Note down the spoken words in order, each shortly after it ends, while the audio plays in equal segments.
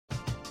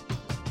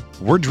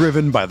We're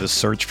driven by the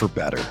search for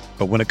better.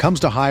 But when it comes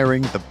to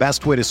hiring, the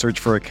best way to search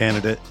for a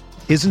candidate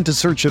isn't to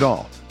search at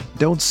all.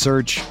 Don't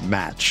search,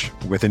 match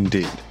with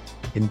Indeed.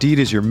 Indeed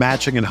is your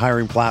matching and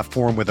hiring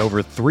platform with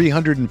over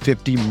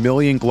 350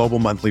 million global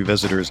monthly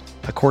visitors,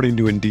 according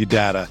to Indeed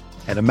data,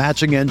 and a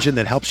matching engine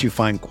that helps you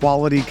find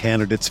quality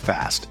candidates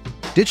fast.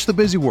 Ditch the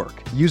busy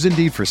work. Use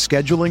Indeed for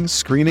scheduling,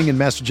 screening, and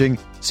messaging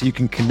so you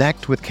can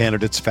connect with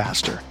candidates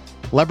faster.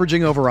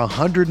 Leveraging over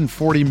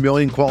 140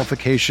 million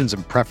qualifications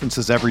and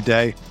preferences every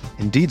day,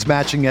 Indeed's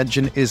matching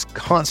engine is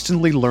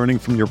constantly learning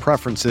from your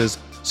preferences,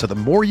 so the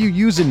more you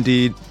use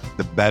Indeed,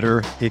 the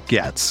better it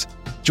gets.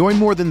 Join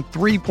more than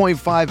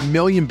 3.5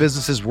 million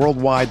businesses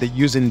worldwide that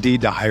use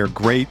Indeed to hire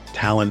great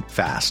talent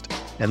fast.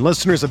 And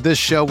listeners of this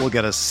show will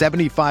get a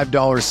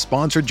 $75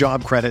 sponsored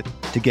job credit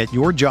to get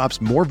your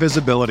jobs more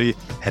visibility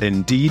at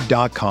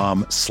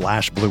Indeed.com/Blue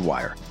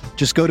Wire.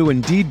 Just go to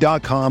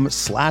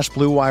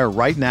Indeed.com/Blue Wire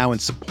right now and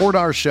support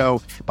our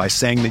show by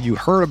saying that you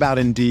heard about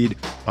Indeed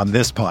on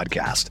this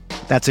podcast.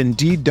 That's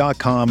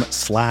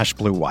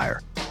Indeed.com/Blue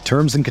Wire.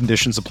 Terms and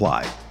conditions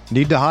apply.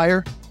 Need to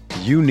hire?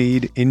 You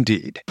need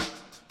Indeed.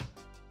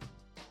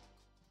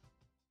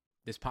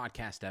 This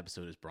podcast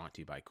episode is brought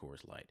to you by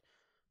Coors Light.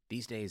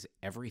 These days,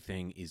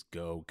 everything is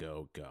go,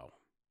 go, go.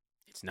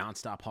 It's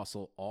nonstop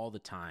hustle all the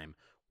time.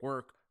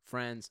 Work,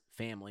 friends,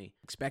 family,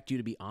 expect you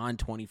to be on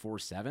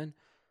 24/7.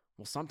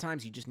 Well,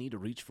 sometimes you just need to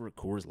reach for a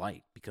Coors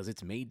Light because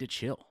it's made to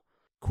chill.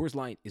 Coors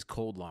Light is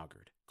cold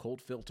lagered,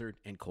 cold filtered,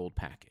 and cold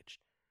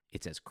packaged.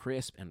 It's as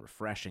crisp and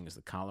refreshing as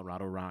the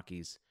Colorado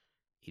Rockies.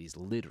 It is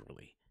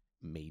literally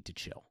made to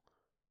chill.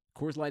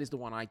 Coors Light is the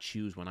one I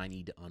choose when I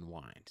need to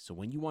unwind. So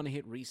when you want to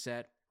hit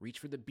reset, reach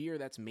for the beer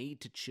that's made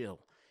to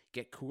chill.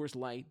 Get Coors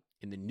Light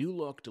in the new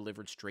look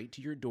delivered straight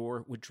to your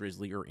door with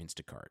Drizzly or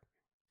Instacart.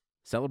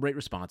 Celebrate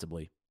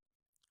responsibly.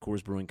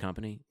 Coors Brewing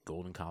Company,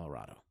 Golden,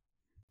 Colorado.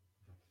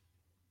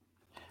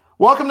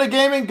 Welcome to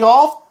Gaming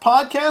Golf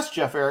Podcast.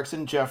 Jeff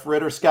Erickson, Jeff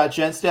Ritter, Scott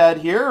Genstad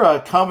here. A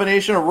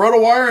combination of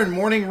RotoWire and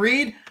Morning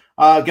Read.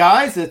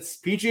 Guys, it's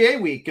PGA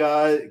week.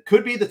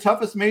 Could be the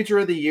toughest major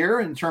of the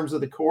year in terms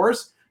of the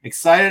course.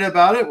 Excited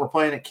about it. We're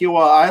playing at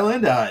Kiawah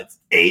Island. It's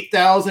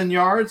 8,000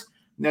 yards.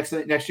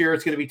 Next year,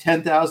 it's going to be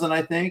 10,000,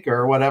 I think,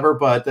 or whatever.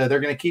 But they're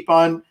going to keep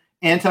on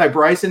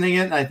anti-Brysoning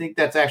it. And I think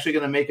that's actually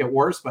going to make it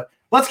worse. But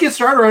let's get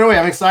started right away.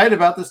 I'm excited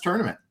about this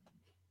tournament.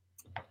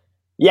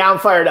 Yeah, I'm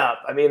fired up.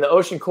 I mean, the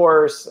Ocean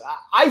Course,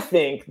 I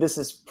think this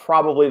is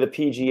probably the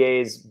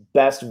PGA's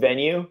best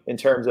venue in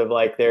terms of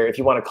like if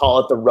you want to call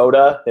it the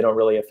Rota, they don't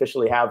really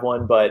officially have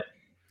one, but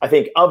I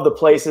think of the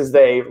places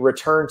they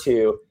return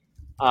to,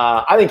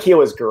 I think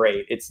Kiawah is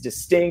great. It's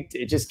distinct.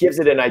 It just gives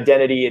it an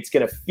identity. It's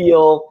going to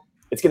feel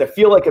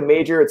like a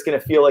major. It's going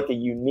to feel like a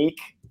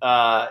unique,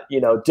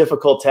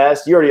 difficult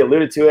test. You already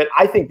alluded to it.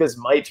 I think this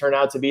might turn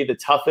out to be the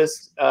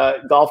toughest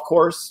golf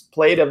course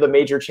played of the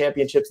major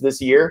championships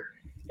this year.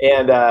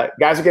 And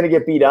guys are going to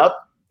get beat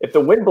up. If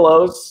the wind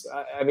blows,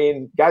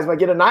 guys might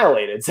get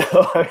annihilated.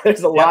 So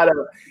there's a lot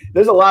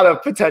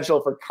of potential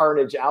for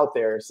carnage out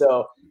there.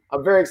 So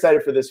I'm very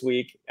excited for this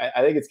week.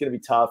 I think it's going to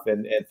be tough,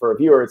 and for a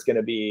viewer, it's going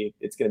to be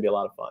a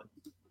lot of fun.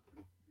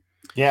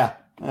 Yeah,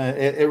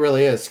 it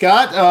really is.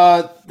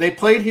 Scott, they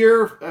played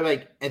here.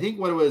 I think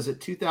what was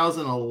it?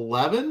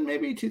 2011,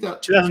 maybe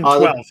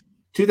 2012.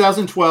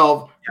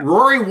 2012. Yeah.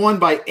 Rory won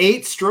by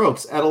 8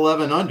 strokes at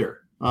 11 under.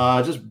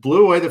 Just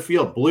blew away the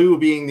field. Blue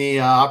being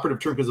the operative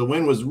term because the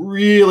wind was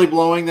really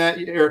blowing that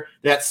year.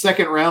 That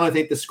second round, I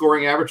think the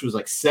scoring average was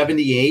like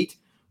 78,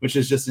 which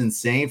is just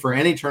insane for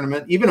any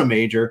tournament, even a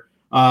major.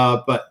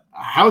 But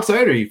how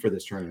excited are you for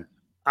this tournament?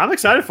 I'm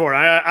excited for it.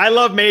 I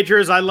love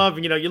majors. I love,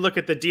 you look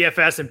at the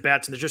DFS and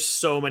bets, and there's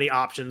just so many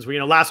options.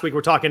 Last week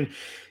we're talking,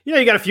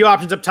 you got a few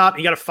options up top.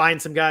 You got to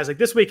find some guys. Like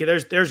this week,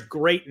 there's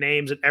great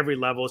names at every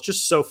level. It's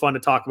just so fun to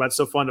talk about. It's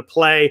so fun to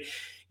play.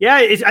 Yeah,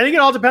 I think it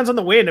all depends on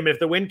the wind. I mean, if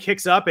the wind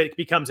kicks up, it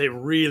becomes a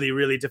really,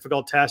 really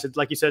difficult test. It's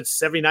like you said,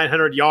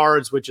 7,900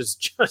 yards, which is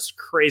just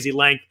crazy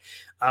length.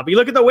 But you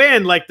look at the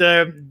wind,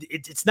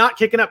 it's not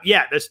kicking up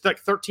yet. There's like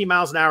 13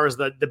 miles an hour is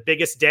the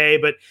biggest day.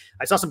 But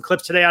I saw some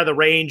clips today out of the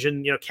range,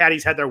 and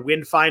caddies had their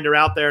wind finder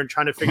out there and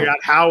trying to figure out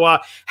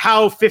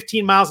how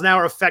 15 miles an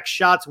hour affects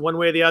shots one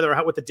way or the other,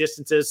 or what the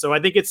distance is. So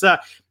I think it's a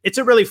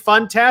really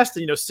fun test.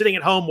 And sitting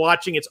at home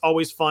watching, it's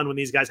always fun when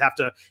these guys have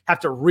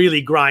to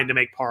really grind to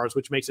make pars,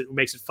 which makes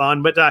it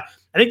fun. But I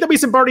think there'll be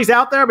some birdies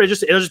out there, but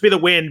it'll just be the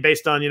wind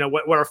based on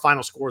what our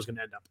final score is going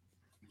to end up.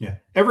 Yeah.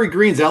 Every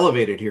green's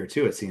elevated here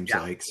too, it seems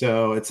like.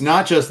 So it's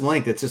not just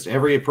length, it's just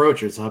every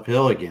approach is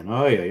uphill again.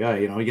 Oh yeah.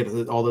 You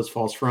get all those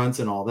false fronts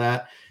and all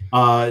that.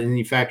 And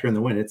you factor in the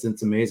wind.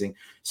 It's amazing.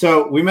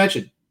 So we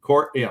mentioned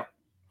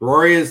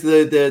Rory is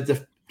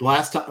the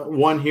last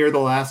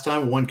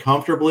time won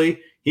comfortably.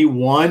 He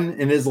won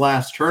in his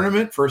last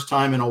tournament, first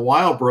time in a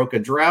while, broke a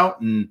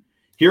drought, and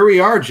here we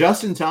are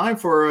just in time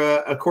for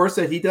a course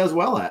that he does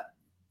well at.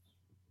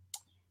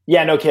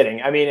 Yeah, no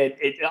kidding. I mean,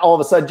 it all of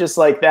a sudden, just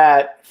like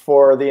that,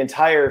 for the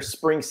entire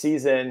spring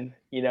season,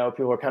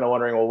 people are kind of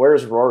wondering, well,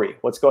 where's Rory?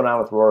 What's going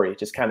on with Rory?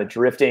 Just kind of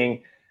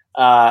drifting.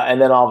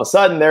 And then all of a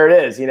sudden, there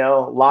it is,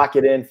 lock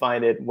it in,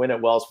 find it, win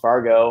at Wells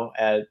Fargo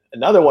at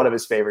another one of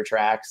his favorite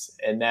tracks.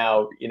 And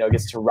now,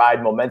 gets to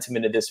ride momentum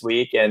into this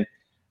week. And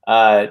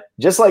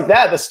just like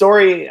that, the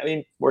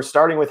story, we're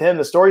starting with him.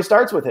 The story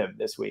starts with him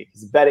this week.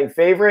 He's a betting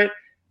favorite,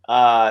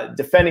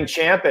 defending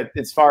champ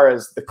as far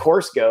as the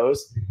course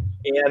goes.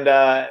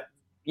 And,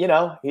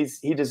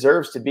 he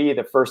deserves to be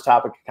the first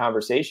topic of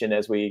conversation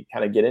as we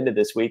kind of get into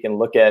this week and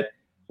look at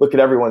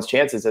everyone's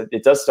chances.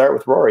 It does start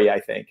with Rory, I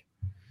think.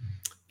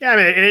 Yeah,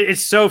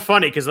 it's so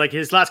funny because like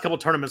his last couple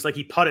of tournaments, like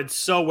he putted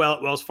so well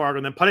at Wells Fargo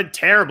and then putted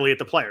terribly at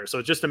the Players. So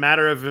it's just a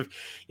matter of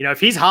if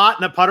he's hot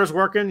and the putter's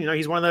working,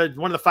 he's one of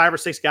the 5 or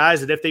 6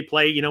 guys that if they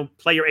play your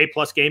A+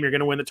 game, you're going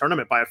to win the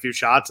tournament by a few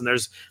shots. And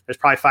there's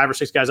probably 5 or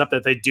 6 guys up there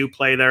that they do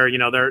play their A+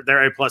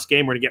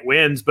 game, we're going to get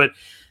wins. But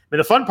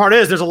the fun part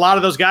is there's a lot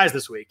of those guys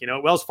this week.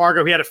 At Wells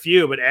Fargo, he had a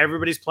few, but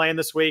everybody's playing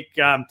this week.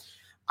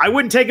 I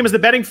wouldn't take him as the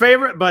betting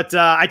favorite, but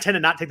I tend to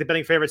not take the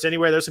betting favorites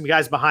anywhere. There's some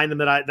guys behind him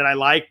that I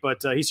like,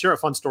 but he's sure a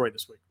fun story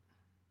this week.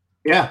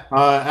 Yeah,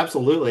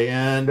 absolutely.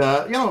 And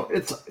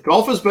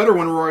golf is better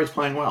when Rory's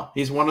playing well.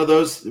 He's one of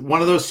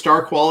those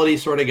star quality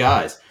sort of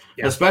guys,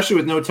 especially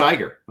with no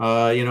Tiger.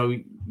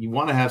 You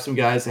want to have some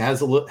guys that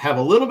have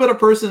a little bit of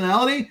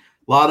personality,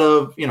 a lot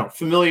of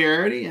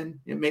familiarity, and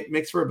it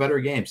makes for a better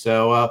game.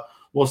 So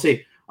we'll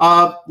see.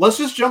 Let's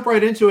just jump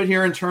right into it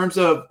here in terms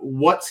of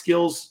what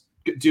skills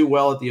do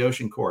well at the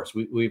Ocean course.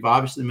 We've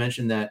obviously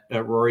mentioned that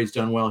Rory's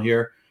done well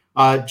here.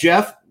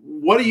 Jeff,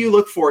 what do you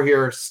look for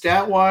here,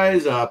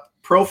 stat-wise,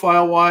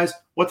 profile-wise?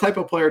 What type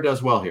of player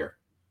does well here?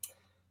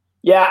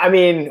 Yeah,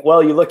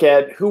 you look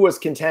at who was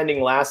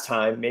contending last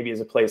time, maybe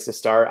as a place to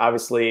start.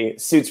 Obviously,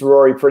 suits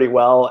Rory pretty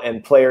well,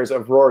 and players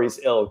of Rory's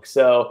ilk.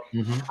 So,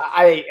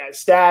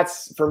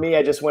 stats for me,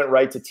 I just went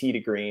right to tee to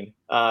green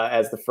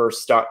as the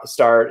first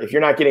start. If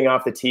you're not getting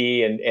off the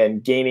tee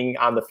and gaining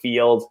on the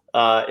field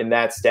in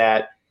that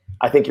stat,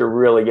 I think you're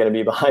really going to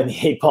be behind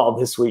the 8 ball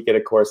this week at a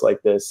course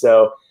like this.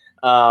 So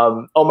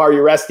Omar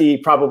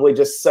Uresti probably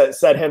just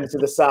set him to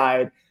the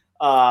side.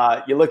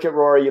 You look at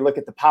Rory, you look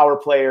at the power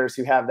players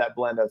who have that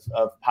blend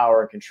of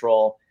power and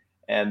control.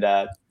 And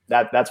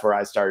that's where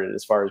I started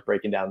as far as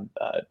breaking down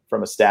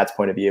from a stats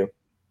point of view.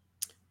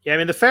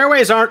 Yeah, the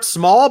fairways aren't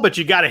small, but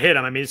you got to hit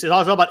them. It's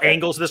all about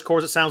angles of this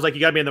course. It sounds like you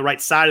got to be on the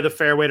right side of the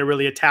fairway to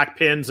really attack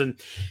pins. And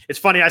it's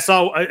funny, I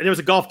saw there was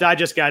a Golf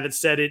Digest guy that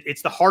said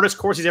it's the hardest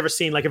course he's ever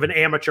seen, like if an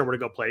amateur were to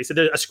go play. He said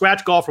a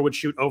scratch golfer would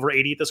shoot over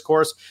 80 at this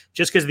course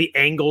just because of the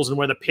angles and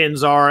where the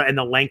pins are and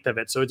the length of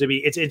it. So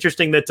it's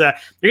interesting that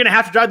you're going to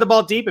have to drive the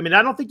ball deep. I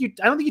don't think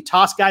you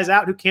toss guys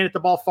out who can't hit the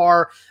ball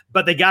far,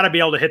 but they got to be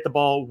able to hit the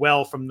ball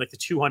well from like the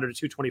 200 to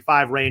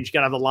 225 range. You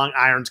got to have the long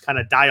irons kind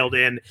of dialed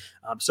in.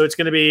 So it's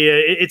going to be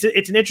it's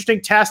an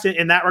interesting test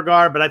in that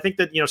regard. But I think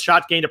that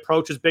shot gained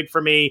approach is big for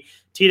me.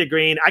 Tee to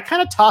green. I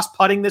kind of tossed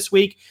putting this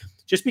week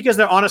just because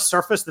they're on a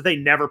surface that they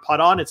never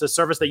putt on. It's a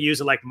surface they use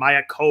at like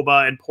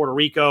Mayakoba and Puerto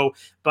Rico,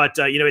 but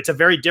it's a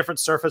very different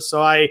surface.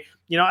 So I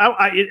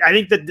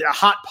think that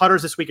hot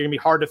putters this week are going to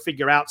be hard to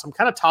figure out. So I'm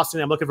kind of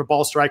tossing. I'm looking for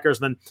ball strikers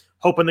and then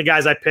hoping the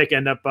guys I pick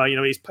end up at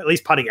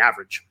least putting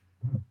average.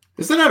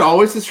 Isn't that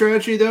always the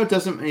strategy, though?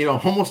 Doesn't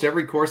almost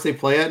every course they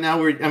play at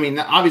now?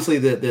 Obviously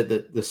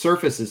the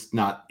surface is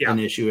not an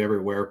issue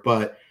everywhere,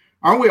 but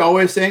aren't we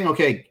always saying,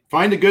 okay,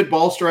 find a good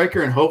ball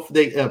striker and hope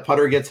the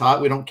putter gets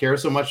hot? We don't care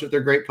so much if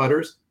they're great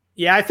putters.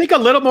 Yeah, I think a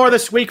little more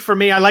this week for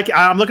me.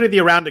 I'm looking at the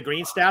around the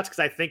green stats because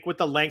I think with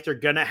the length, you're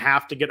going to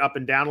have to get up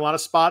and down a lot of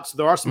spots. So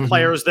there are some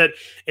players that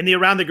in the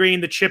around the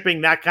green, the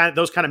chipping,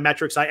 those kind of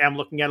metrics, I am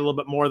looking at a little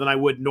bit more than I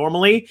would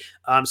normally.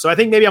 So I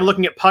think maybe I'm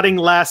looking at putting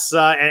less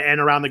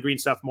and around the green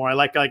stuff more. I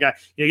like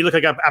you look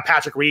like a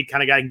Patrick Reed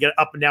kind of guy and get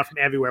up and down from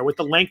everywhere. With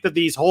the length of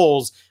these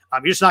holes,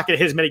 you're just not going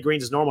to hit as many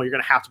greens as normal. You're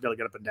going to have to be able to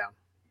get up and down.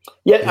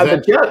 Yeah,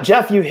 but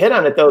Jeff, you hit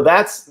on it though.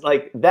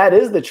 That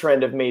is the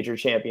trend of major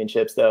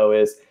championships though,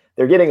 is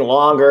they're getting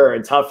longer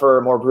and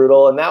tougher, more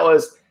brutal. And that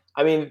was,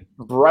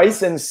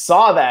 Bryson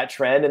saw that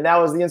trend, and that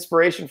was the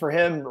inspiration for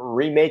him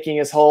remaking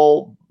his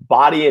whole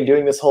body and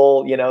doing this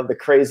whole, the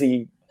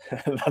crazy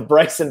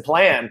Bryson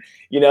plan,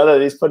 that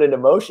he's put into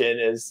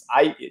motion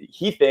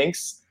he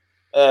thinks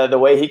the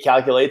way he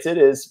calculates it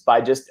is by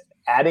just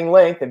adding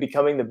length and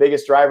becoming the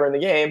biggest driver in the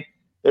game.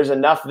 There's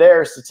enough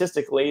there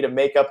statistically to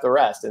make up the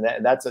rest. And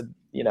that's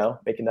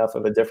make enough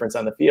of a difference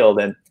on the field.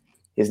 And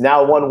he's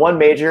now won one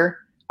major.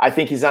 I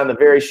think he's on the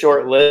very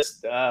short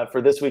list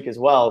for this week as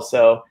well.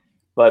 So,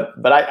 but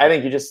I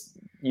think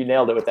you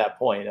nailed it with that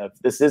point of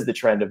this is the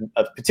trend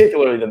of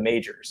particularly the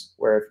majors,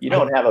 where if you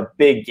don't have a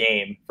big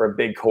game for a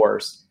big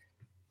course,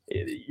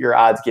 your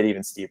odds get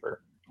even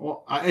steeper.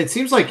 Well, it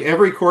seems like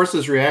every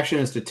course's reaction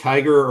is to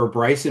Tiger or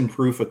Bryson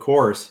proof a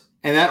course,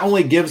 and that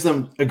only gives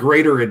them a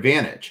greater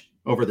advantage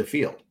over the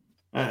field.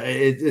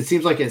 It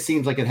seems like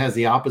it has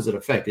the opposite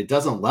effect. It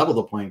doesn't level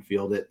the playing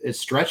field. It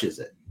stretches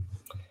it.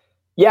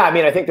 Yeah,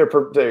 I think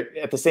they're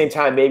at the same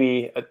time,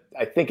 maybe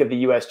I think of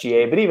the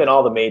USGA, but even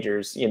all the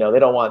majors, they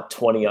don't want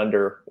 20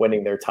 under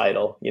winning their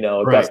title.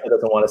 Augusta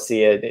doesn't want to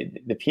see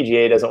it. The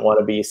PGA doesn't want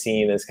to be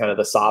seen as kind of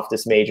the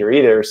softest major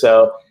either.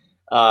 So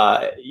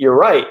you're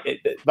right.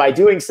 By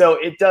doing so,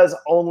 it does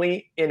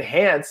only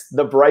enhance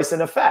the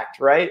Bryson effect,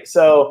 right?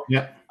 So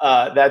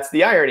that's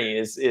the irony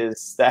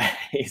is that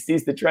he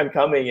sees the trend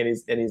coming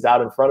and he's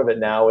out in front of it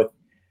now with,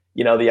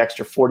 the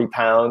extra 40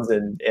 pounds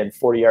and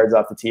 40 yards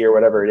off the tee or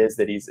whatever it is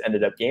that he's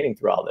ended up gaining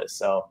through all this.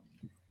 So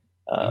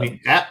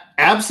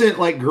absent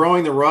like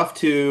growing the rough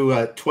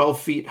to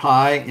 12 feet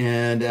high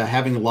and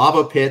having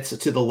lava pits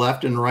to the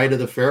left and right of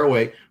the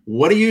fairway,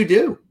 what do you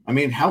do? I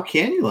mean, how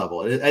can you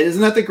level it?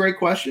 Isn't that the great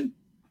question?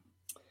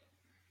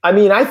 I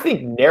mean, I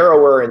think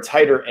narrower and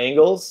tighter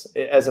angles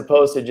as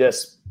opposed to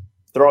just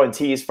throwing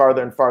tees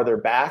farther and farther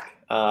back.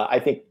 I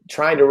think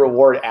trying to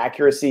reward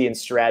accuracy and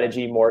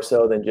strategy more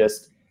so than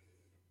just,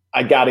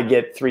 I got to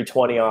get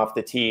 320 off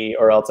the tee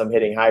or else I'm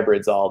hitting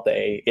hybrids all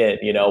day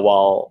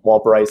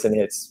while Bryson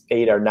hits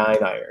 8 or 9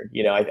 iron.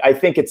 I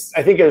think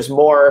there's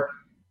more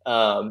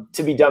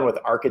to be done with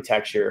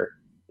architecture.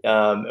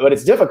 But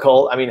it's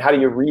difficult. I mean, how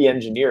do you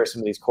re-engineer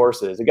some of these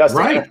courses? Augusta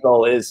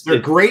National they're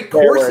great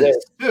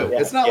courses too. Yeah,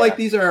 it's not like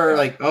these are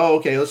like, oh,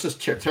 okay, let's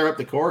just tear up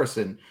the course.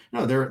 And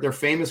no, they're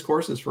famous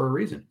courses for a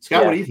reason.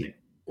 Scott, what do you think?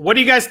 What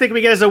do you guys think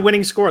we get as a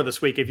winning score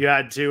this week? If you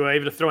had to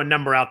even to throw a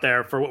number out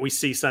there for what we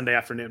see Sunday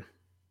afternoon.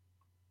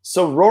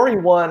 So Rory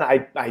won.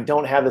 I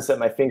don't have this at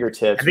my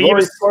fingertips.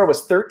 Rory's score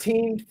was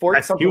 13,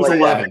 14, something like that. He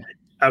was 11.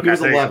 Okay, he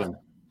was 11.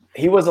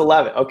 He was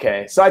 11.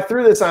 Okay. So I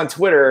threw this on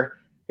Twitter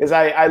because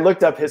I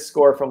looked up his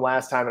score from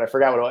last time and I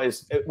forgot what it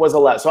was. It was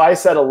 11. So I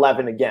said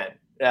 11 again.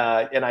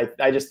 And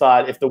I just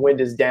thought if the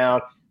wind is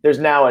down, there's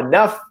now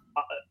enough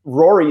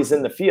Rorys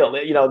in the field.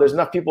 There's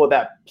enough people with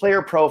that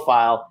player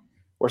profile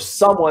where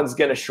someone's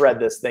going to shred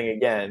this thing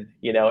again,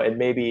 and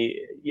maybe,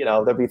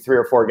 there'll be 3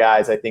 or 4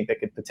 guys I think that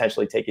could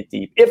potentially take it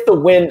deep if the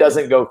wind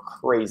doesn't go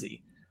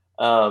crazy.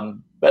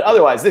 But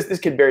otherwise, this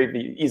could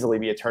very easily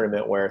be a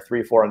tournament where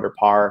 3-4 under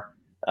par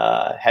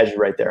has you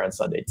right there on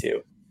Sunday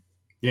too.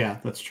 Yeah,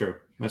 that's true.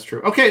 That's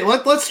true. Okay,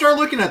 let's start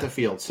looking at the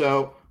field.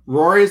 So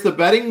Rory is the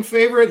betting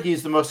favorite.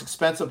 He's the most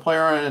expensive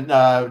player in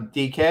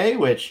DK,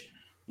 which,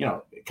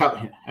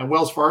 at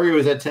Wells Fargo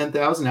is at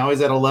 10,000. Now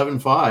he's at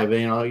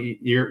 11.5.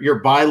 Your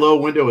buy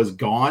low window is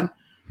gone.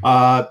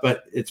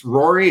 But it's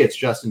Rory. It's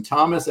Justin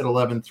Thomas at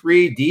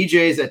 11.3.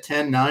 DJ's at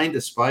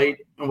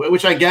 10.9,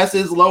 which I guess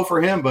is low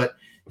for him, but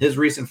his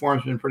recent form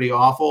has been pretty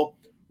awful.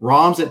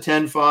 Rahm's at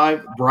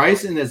 10.5.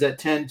 Bryson is at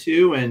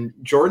 10.2, and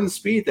Jordan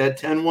Spieth at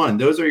 10.1.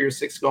 Those are your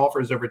 6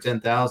 golfers over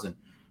 10,000.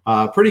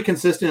 Pretty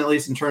consistent, at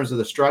least in terms of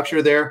the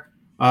structure there.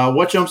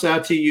 What jumps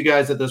out to you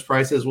guys at those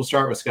prices? We'll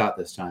start with Scott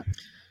this time.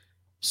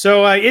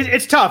 So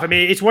it's tough. I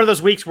mean, it's one of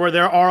those weeks where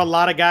there are a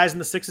lot of guys in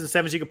the 6s and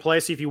 7s you could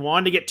play. So if you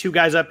wanted to get 2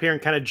 guys up here and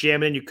kind of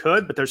jam in, you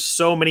could. But there's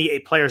so many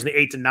 8 players in the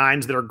 8s and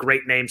 9s that are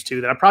great names too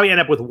that I'll probably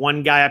end up with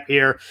 1 guy up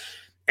here.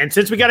 And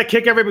since we got to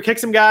kick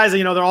some guys,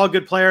 they're all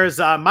good players.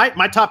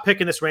 My top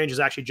pick in this range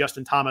is actually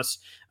Justin Thomas.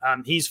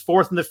 He's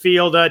 4th in the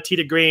field, tee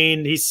to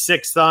green. He's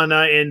 6th on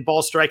in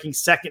ball striking,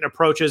 2nd in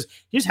approaches.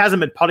 He just hasn't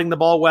been putting the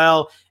ball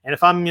well. And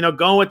if I'm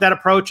going with that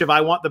approach, if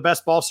I want the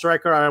best ball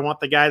striker, or I want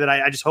the guy that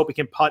I just hope he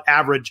can putt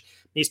average.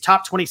 He's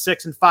top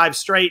 26 in 5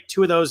 straight.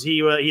 2 of those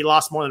he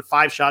lost more than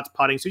 5 shots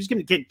putting, so he's going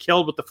to get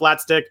killed with the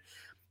flat stick.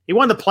 He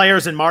won the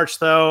Players in March,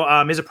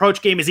 though. His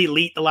approach game is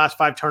elite the last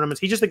 5 tournaments.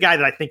 He's just the guy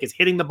that I think is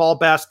hitting the ball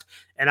best,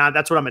 and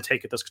that's what I'm going to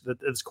take at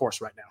this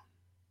course right now.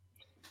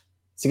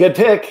 It's a good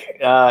pick.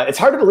 It's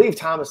hard to believe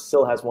Thomas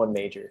still has 1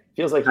 major.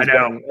 Feels like he's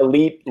been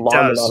elite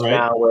long enough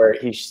now where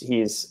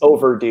he's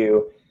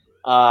overdue.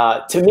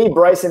 To me,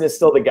 Bryson is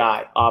still the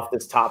guy off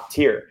this top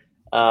tier.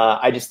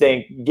 I just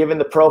think given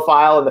the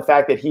profile and the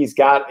fact that he's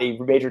got a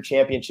major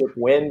championship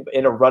win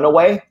in a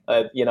runaway,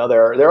 there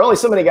are only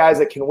so many guys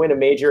that can win a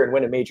major and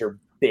win a major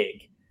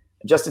big.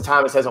 Justin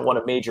Thomas hasn't won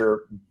a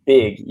major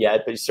big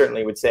yet, but he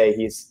certainly would say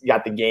he's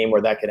got the game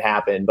where that could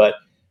happen. But,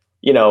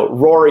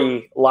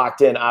 Rory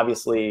locked in,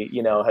 obviously,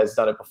 has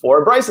done it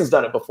before. Bryson's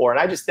done it before. And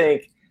I just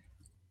think,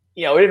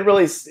 we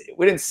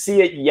didn't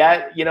see it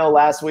yet,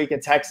 last week in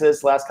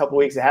Texas, last couple of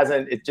weeks.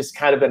 It just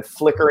kind of been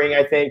flickering,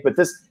 I think. But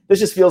this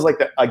just feels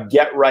like a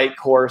get right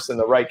course and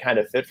the right kind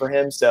of fit for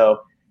him. So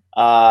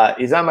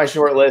he's on my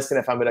short list. And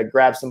if I'm going to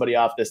grab somebody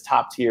off this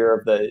top tier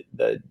of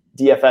the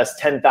DFS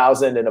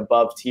 10,000 and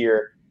above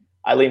tier,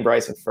 I lean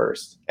Bryson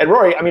first. And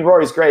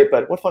Rory's great,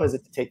 but what fun is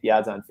it to take the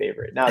odds on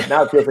favorite? Now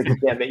it feels like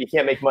you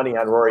can't make money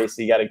on Rory,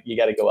 so you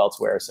got to go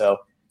elsewhere. So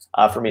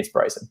for me, it's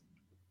Bryson.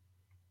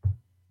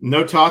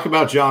 No talk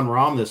about Jon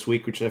Rahm this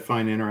week, which I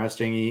find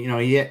interesting.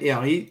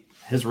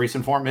 His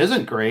recent form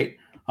isn't great.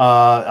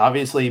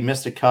 Obviously, he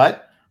missed a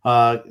cut,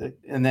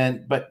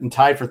 but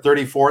tied for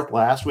 34th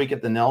last week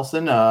at the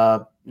Nelson.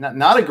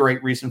 Not a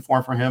great recent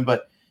form for him,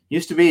 but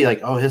used to be like,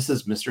 oh, this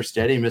is Mr.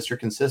 Steady, Mr.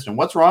 Consistent.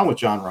 What's wrong with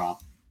Jon Rahm?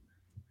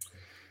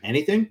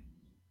 Anything?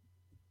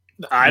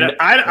 I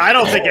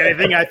don't think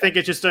anything. I think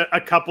it's just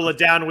a couple of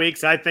down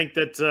weeks. I think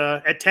that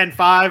at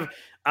 10-5.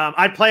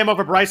 I'd play him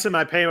over Bryson.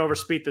 I'd pay him over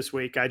Spieth this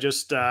week. If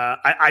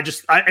I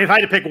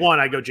had to pick one,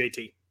 I'd go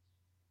JT.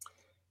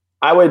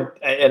 I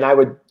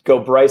would go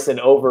Bryson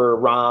over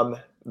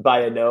Rahm by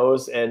a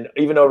nose, and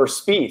even over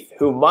Spieth,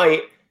 who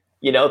might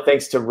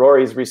thanks to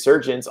Rory's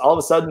resurgence, all of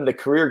a sudden the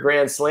career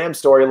Grand Slam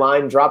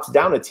storyline drops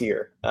down a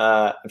tier.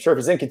 I'm sure if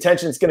he's in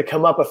contention, it's going to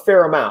come up a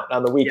fair amount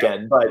on the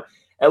weekend, but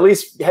at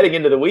least heading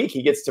into the week,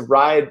 he gets to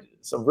ride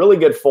some really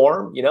good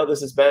form.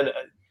 This has been,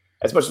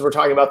 as much as we're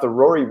talking about the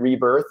Rory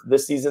rebirth,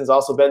 this season's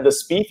also been the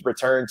Spieth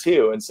return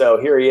too. And so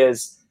here he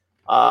is.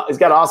 He's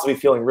got to also be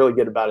feeling really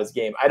good about his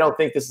game. I don't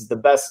think this is the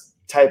best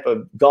type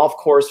of golf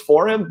course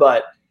for him,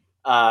 but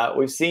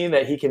we've seen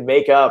that he can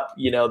make up,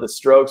 the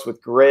strokes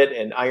with grit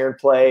and iron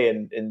play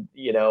and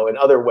in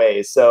other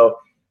ways. So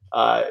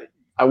I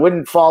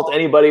wouldn't fault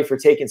anybody for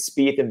taking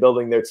Spieth and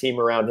building their team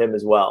around him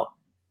as well.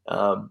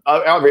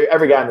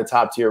 Every guy in the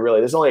top tier,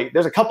 really.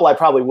 There's a couple I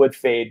probably would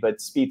fade, but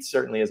Spieth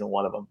certainly isn't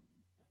one of them.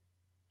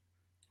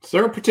 Is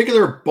there a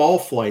particular ball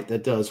flight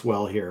that does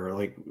well here?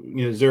 Like,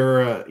 is there,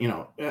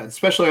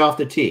 especially off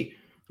the tee,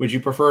 would you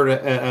prefer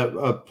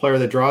a player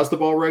that draws the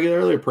ball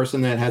regularly or a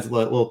person that has a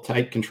little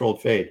tight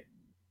controlled fade?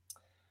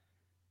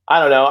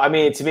 I don't know. I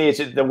mean, to me, it's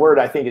just, the word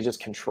I think is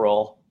just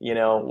control,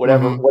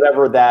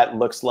 whatever that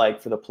looks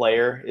like for the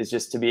player is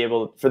just to be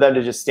able for them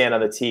to just stand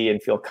on the tee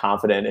and feel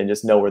confident and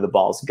just know where the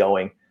ball's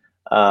going.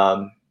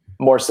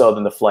 More so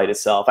than the flight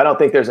itself. I don't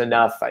think there's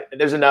enough.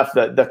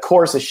 The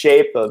course is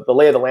shaped, the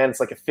lay of the land, it's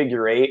like a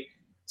figure eight.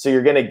 So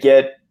you're going to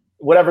get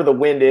whatever the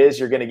wind is,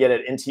 you're going to get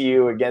it into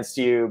you, against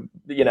you,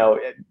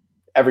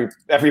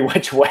 every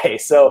which way.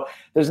 So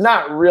there's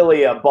not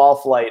really a ball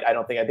flight. I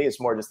think it's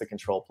more just the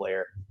control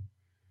player.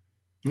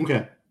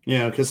 Okay.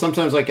 Yeah. Because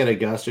sometimes like at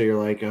Augusta,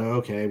 you're like, oh,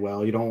 okay,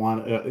 well, you don't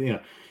want,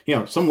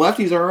 some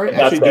lefties are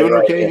actually doing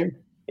right, okay here.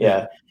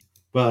 Yeah.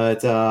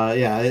 But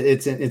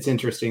it's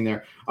interesting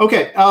there.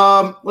 Okay,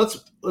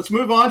 let's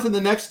move on to the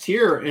next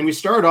tier, and we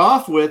start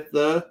off with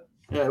Collin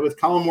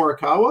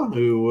Morikawa,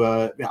 who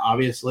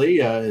obviously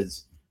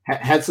has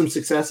had some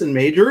success in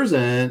majors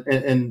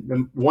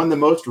and won the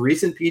most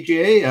recent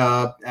PGA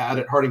out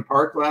at Harding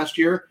Park last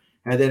year.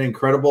 Had that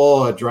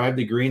incredible drive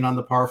to green on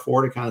the par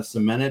 4 to kind of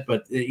cement it,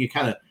 but it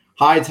kind of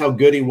hides how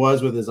good he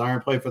was with his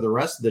iron play for the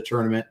rest of the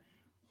tournament.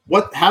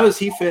 How does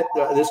he fit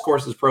this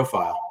course's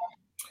profile?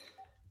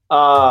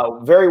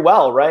 Very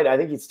well, right? I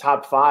think he's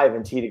top 5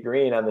 in tee to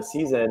green on the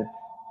season.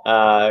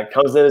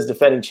 Comes in as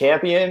defending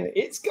champion.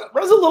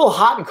 Runs a little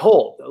hot and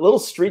cold, a little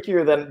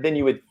streakier than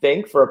you would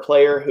think for a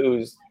player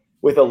who's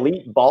with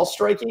elite ball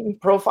striking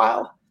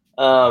profile,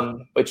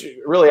 which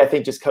really I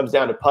think just comes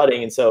down to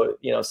putting. And so,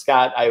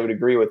 Scott, I would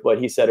agree with what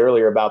he said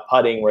earlier about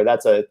putting, where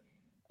that's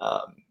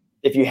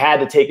if you had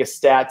to take a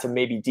stat to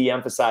maybe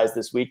de-emphasize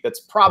this week,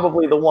 that's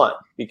probably the one,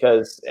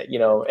 because,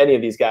 any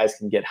of these guys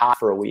can get hot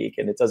for a week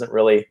and it doesn't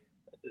really.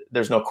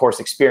 There's no course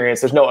experience.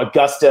 There's no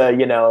Augusta,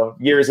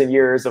 years and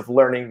years of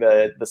learning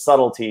the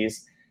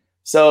subtleties.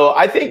 So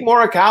I think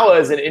Morikawa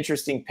is an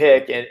interesting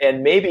pick,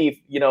 and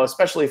maybe,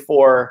 especially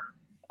for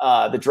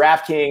the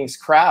DraftKings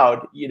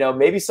crowd,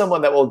 maybe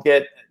someone that will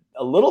get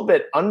a little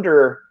bit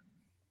under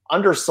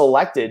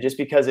selected just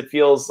because it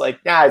feels like,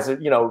 it's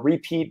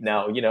repeat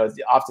now.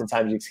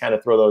 Oftentimes you just kind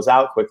of throw those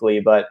out quickly,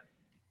 but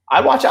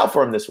I watch out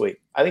for him this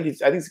week. I think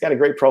he's got a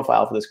great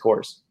profile for this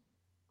course.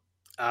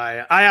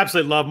 I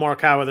absolutely love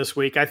Morikawa this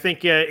week. I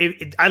think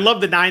I love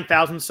the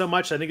 9,000 so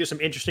much. I think there's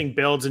some interesting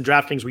builds in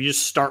DraftKings where you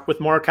just start with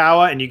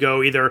Morikawa and you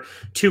go either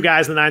 2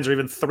 guys in the 9s or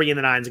even 3 in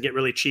the 9s and get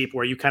really cheap,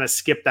 where you kind of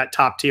skip that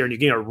top tier and you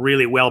get a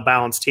really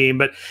well-balanced team.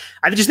 But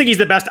I just think he's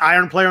the best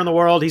iron player in the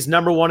world. He's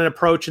number 1 in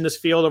approach in this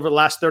field over the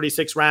last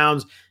 36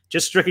 rounds.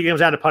 Just strictly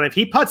comes down to putting. If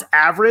he putts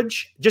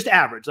average,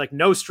 like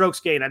no strokes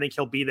gained, I think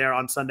he'll be there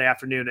on Sunday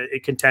afternoon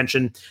at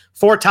contention.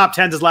 4 top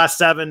 10s his last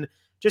 7.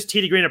 Just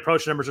tee to green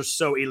approach numbers are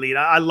so elite.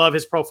 I love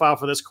his profile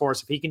for this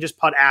course. If he can just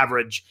putt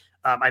average,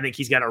 I think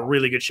he's got a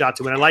really good shot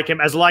to win. I like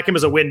him as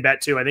a win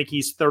bet too. I think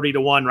he's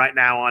 30-1 right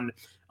now on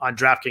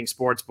DraftKings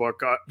Sportsbook.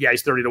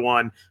 He's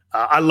 30-1.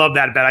 I love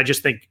that bet. I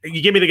just think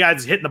you give me the guy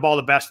that's hitting the ball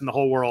the best in the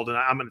whole world, and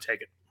I'm going to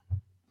take it.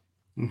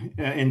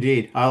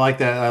 Indeed, I like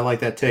that. I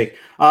like that take.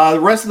 The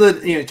rest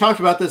of you talked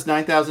about this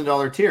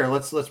 $9,000 tier.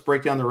 Let's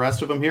break down the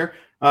rest of them here.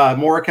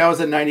 Morikawa's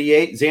at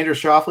 98, Xander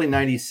Schauffele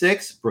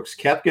 96, Brooks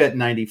Koepka at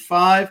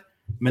 95.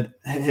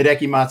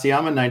 Hideki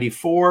Matsuyama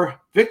 94,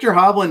 Victor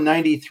Hovland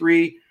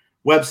 93,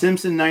 Webb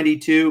Simpson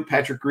 92,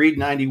 Patrick Reed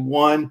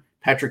 91,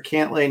 Patrick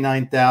Cantlay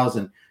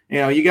 9,000.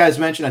 You guys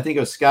mentioned, I think it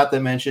was Scott that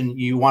mentioned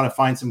you want to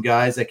find some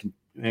guys that can,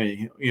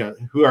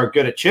 who are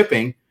good at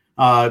chipping,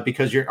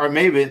 because or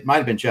maybe it might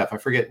have been Jeff. I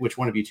forget which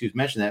one of you two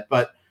mentioned that,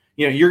 but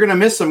you're going to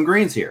miss some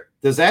greens here.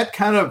 Does that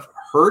kind of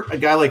hurt a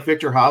guy like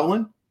Victor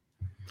Hovland?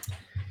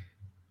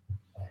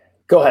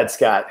 Go ahead,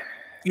 Scott.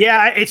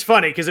 Yeah, it's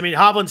funny because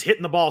Hovland's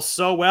hitting the ball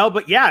so well,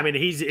 but yeah,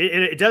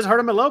 it does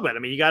hurt him a little bit.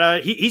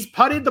 He's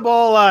putted the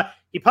ball.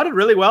 He putted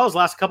really well his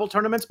last couple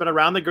tournaments, but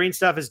around the green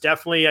stuff is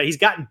definitely he's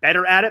gotten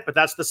better at it. But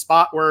that's the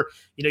spot where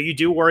you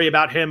do worry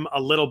about him a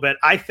little bit.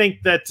 I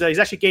think that he's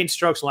actually gained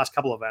strokes in the last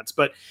couple events,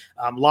 but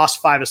lost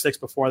 5 of 6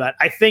 before that.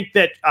 I think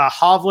that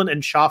Hovland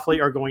and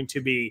Schauffele are going to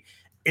be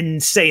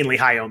insanely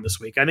high owned this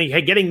week. I think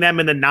getting them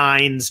in the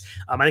 9s.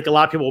 I think a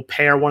lot of people will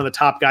pair one of the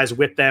top guys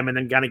with them and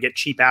then kind of get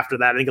cheap after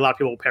that. I think a lot of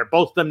people will pair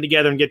both of them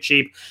together and get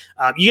cheap.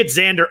 You get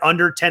Xander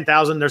under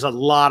 10,000. There's a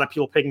lot of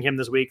people picking him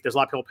this week. There's a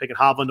lot of people picking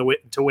Hovland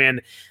to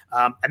win.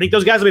 I think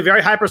those guys will be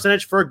very high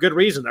percentage for a good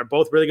reason. They're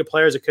both really good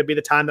players. It could be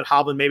the time that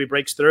Hovland maybe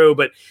breaks through,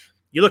 but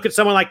you look at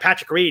someone like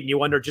Patrick Reed and you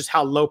wonder just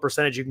how low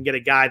percentage you can get a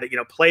guy that,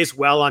 plays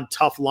well on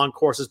tough, long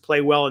courses,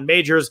 play well in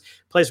majors,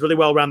 plays really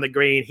well around the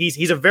green.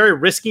 He's a very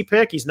risky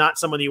pick. He's not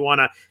someone you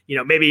want to,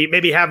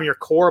 maybe have in your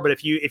core, but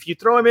if you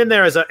throw him in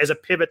there as a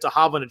pivot to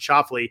Hovland and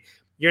Schauffele,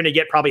 you're going to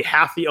get probably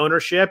half the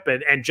ownership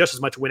and just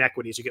as much win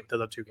equity as you get with the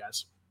other two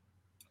guys.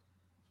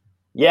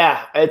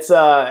 Yeah, it's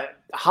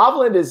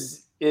Hovland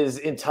is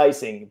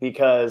enticing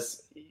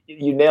because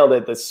you nailed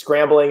it. The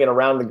scrambling and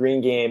around the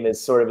green game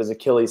is sort of his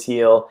Achilles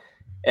heel.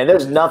 And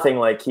there's nothing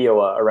like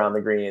Kiowa around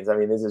the greens. I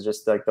mean, this is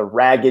just like the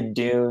ragged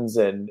dunes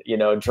and,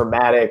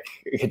 dramatic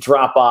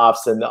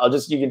drop-offs. And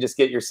you can just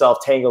get yourself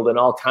tangled in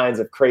all kinds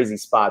of crazy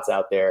spots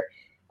out there.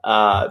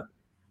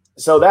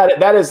 So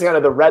that is kind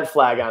of the red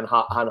flag on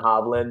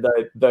Hovland.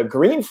 The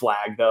green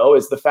flag, though,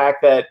 is the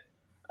fact that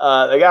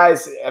the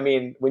guys, I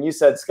mean, when you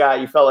said,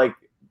 Scott, you felt like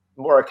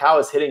Morikawa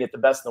is hitting it the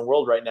best in the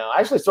world right now. I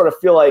actually sort of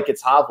feel like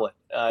it's Hovland.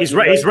 He's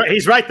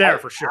right there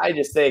for sure. I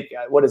just think,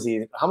 what is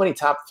he? How many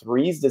top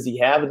threes does he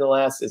have in the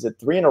last? Is it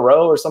 3 in a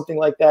row or something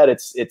like that?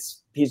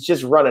 He's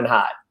just running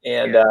hot,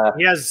 and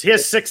he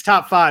has 6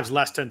 top 5s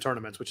last 10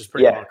 tournaments, which is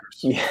pretty bonkers.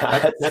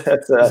 Yeah,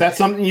 is that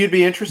something you'd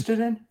be interested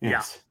in?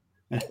 Yes.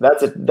 Yeah,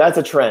 that's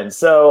a trend.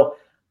 So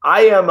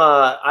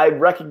I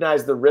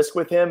recognize the risk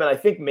with him, and I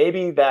think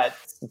maybe that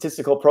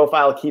statistical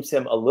profile keeps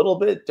him a little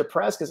bit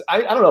depressed because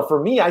I don't know. For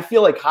me, I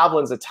feel like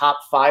Hovland's a top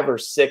 5 or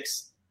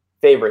 6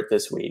 favorite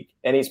this week,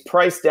 and he's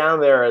priced down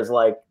there as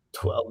like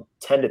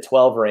 10 to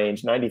 12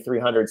 range,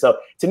 9,300. So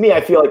to me,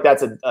 I feel like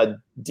that's a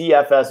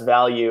DFS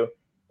value,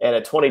 and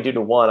at 22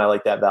 to 1, I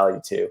like that value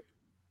too.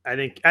 I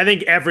think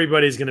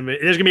everybody's there's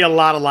going to be a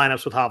lot of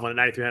lineups with Hovland at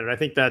 9,300. I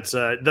think that's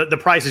the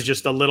price is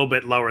just a little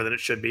bit lower than it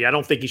should be. I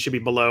don't think he should be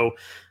below.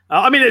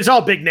 I mean, it's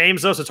all big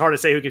names though, so it's hard to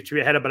say who gets to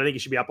be ahead of, but I think he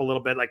should be up a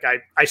little bit. Like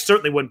I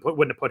certainly wouldn't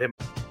have put him.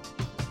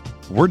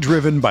 We're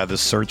driven by the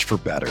search for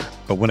better.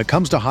 But when it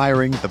comes to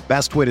hiring, the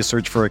best way to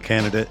search for a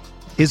candidate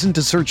isn't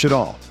to search at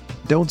all.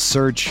 Don't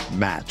search,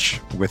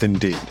 match with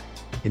Indeed.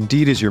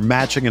 Indeed is your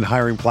matching and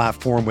hiring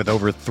platform with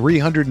over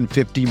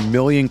 350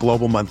 million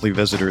global monthly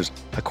visitors,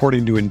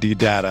 according to Indeed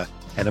data,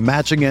 and a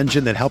matching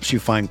engine that helps you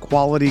find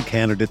quality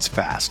candidates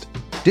fast.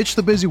 Ditch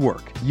the busy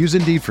work. Use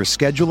Indeed for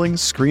scheduling,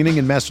 screening,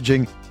 and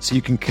messaging so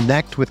you can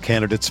connect with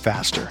candidates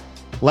faster.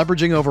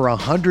 Leveraging over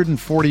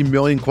 140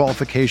 million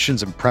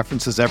qualifications and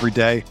preferences every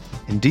day,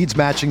 Indeed's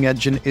matching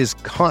engine is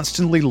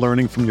constantly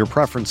learning from your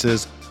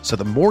preferences, so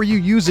the more you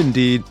use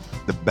Indeed,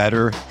 the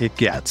better it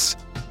gets.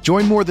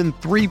 Join more than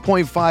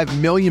 3.5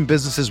 million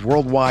businesses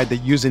worldwide that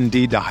use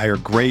Indeed to hire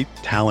great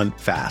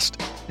talent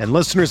fast. And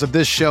listeners of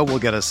this show will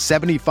get a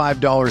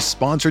 $75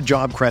 sponsored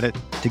job credit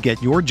to get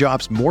your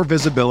jobs more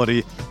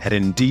visibility at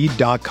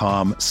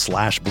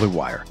Indeed.com/Blue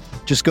Wire.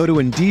 Just go to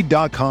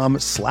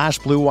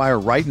Indeed.com/Blue Wire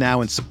right now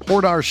and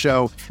support our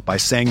show by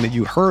saying that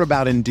you heard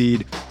about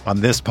Indeed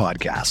on this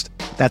podcast.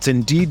 That's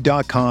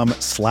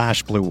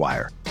Indeed.com/Blue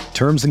Wire.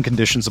 Terms and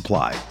conditions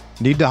apply.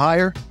 Need to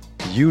hire?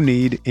 You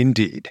need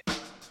Indeed.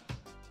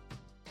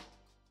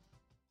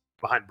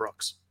 Behind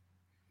Brooks.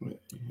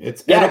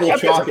 It's edible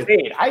Koepka's a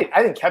fade.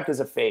 I think Koepka's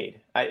a fade.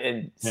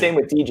 Same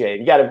with DJ.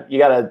 You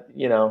gotta,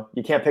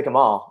 you can't pick them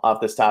all off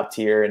this top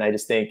tier. And I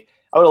just think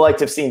I would have liked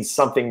to have seen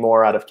something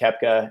more out of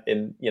Koepka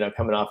in,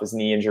 coming off his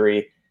knee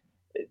injury.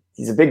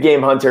 He's a big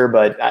game hunter,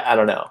 but I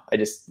don't know.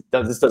 This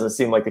doesn't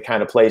seem like the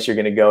kind of place you're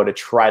going to go to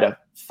try to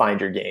find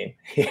your game.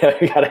 You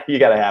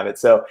gotta have it.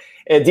 So,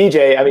 and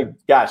DJ, I mean,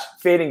 gosh,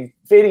 fading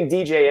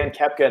DJ and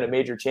Koepka in a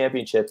major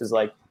championship is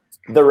like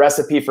the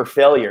recipe for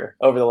failure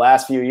over the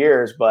last few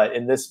years. But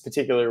in this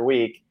particular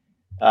week,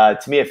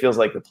 to me, it feels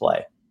like the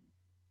play.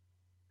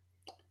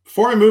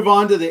 Before I move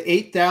on to the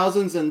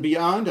 8,000s and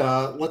beyond,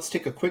 let's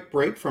take a quick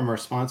break from our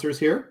sponsors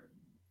here.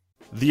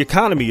 The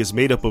economy is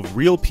made up of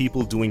real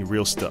people doing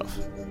real stuff,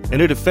 and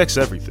it affects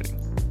everything.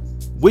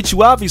 Which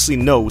you obviously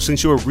know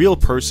since you're a real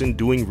person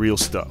doing real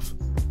stuff.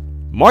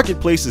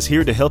 Marketplace is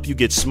here to help you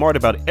get smart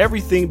about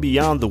everything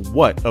beyond the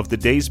what of the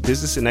day's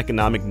business and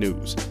economic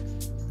news.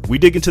 We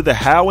dig into the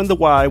how and the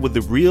why with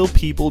the real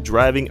people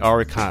driving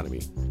our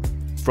economy.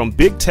 From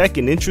big tech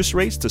and interest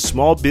rates to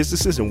small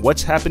businesses and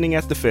what's happening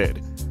at the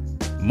Fed.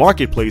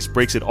 Marketplace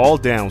breaks it all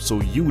down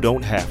so you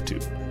don't have to.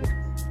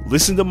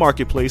 Listen to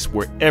Marketplace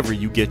wherever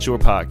you get your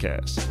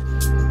podcasts.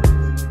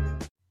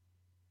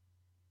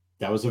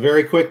 That was a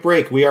very quick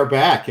break. We are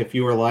back. If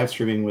you were live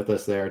streaming with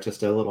us there,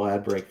 just a little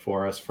ad break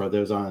for us, for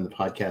those on the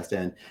podcast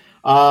end.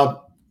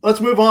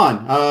 Let's move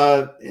on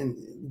and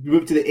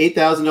move to the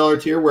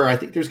 $8,000 tier, where I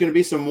think there's going to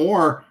be some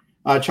more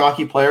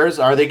chalky players.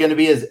 Are they going to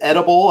be as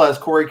edible as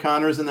Corey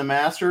Connors in the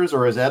Masters,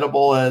 or as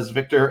edible as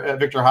Victor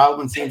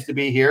Hovland seems to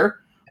be here?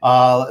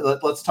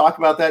 Let's talk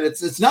about that.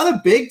 It's not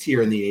a big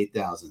tier in the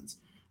 8,000s.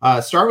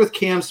 Start with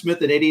Cam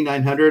Smith at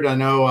 8,900. I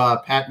know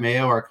Pat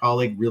Mayo, our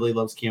colleague, really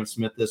loves Cam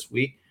Smith this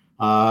week.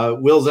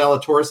 Will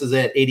Zalatoris is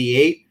at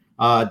 88.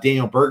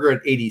 Daniel Berger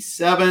at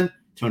 87.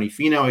 Tony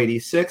Finau,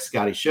 86.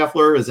 Scotty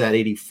Scheffler is at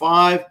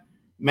 85.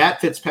 Matt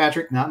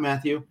Fitzpatrick, not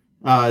Matthew,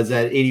 is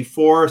at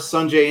 84.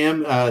 Sungjae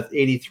Im,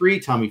 83.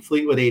 Tommy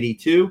Fleetwood,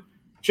 82.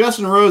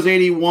 Justin Rose,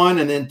 81.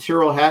 And then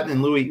Tyrrell Hatton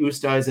and Louis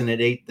Oosthuizen at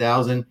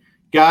 8,000.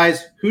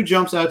 Guys, who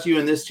jumps out to you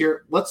in this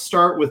tier? Let's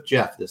start with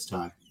Jeff this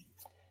time.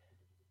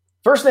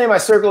 First name I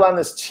circled on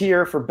this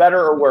tier, for better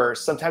or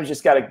worse. Sometimes you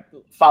just got to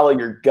follow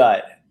your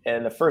gut.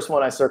 And the first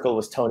one I circled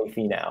was Tony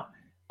Finau,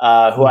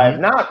 who I have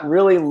not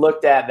really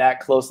looked at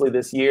that closely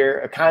this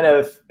year. I've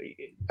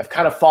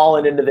kind of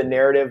fallen into the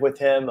narrative with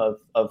him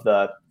of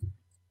the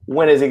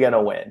when is he going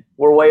to win?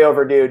 We're way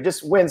overdue.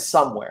 Just win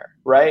somewhere,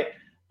 right?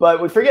 But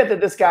we forget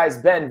that this guy's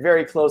been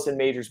very close in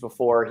majors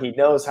before. He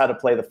knows how to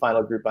play the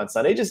final group on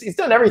Sunday. He's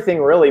done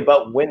everything really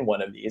but win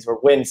one of these or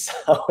win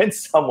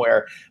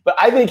somewhere. But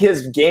I think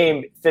his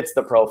game fits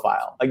the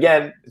profile.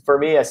 Again, for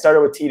me, I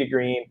started with tee to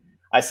green.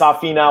 I saw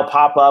Finau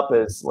pop up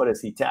as,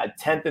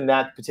 10th in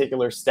that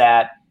particular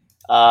stat.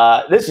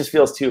 This just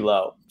feels too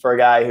low for a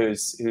guy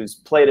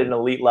who's played at an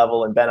elite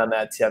level and been on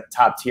that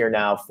top tier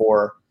now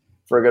for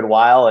a good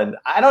while. And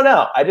I don't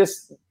know.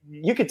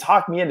 You could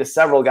talk me into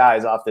several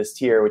guys off this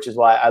tier, which is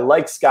why I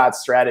like Scott's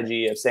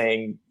strategy of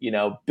saying,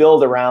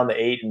 build around the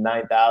 8,000s and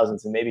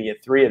 9,000s and maybe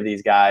get 3 of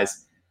these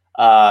guys.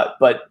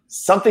 But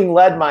something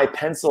led my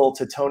pencil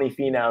to Tony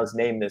Finau's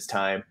name this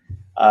time.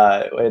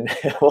 And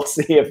we'll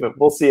see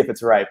if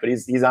it's right, but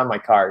he's on my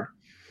card.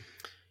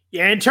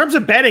 Yeah, in terms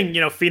of betting,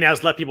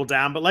 Finau's let people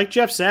down. But like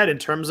Jeff said, in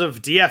terms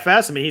of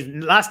DFS, I mean, he's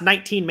in the last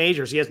 19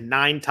 majors, he has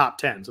 9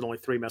 top 10s and only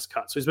 3 missed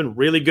cuts. So he's been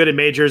really good in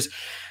majors.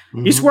 Mm-hmm.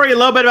 You just worry a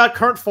little bit about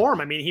current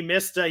form. I mean, he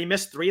missed 3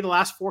 of the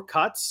last 4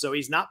 cuts, so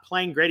he's not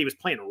playing great. He was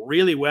playing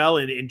really well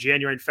in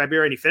January and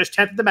February, and he finished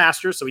 10th at the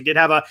Masters. So he did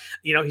have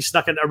he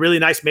snuck in a really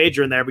nice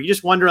major in there. But you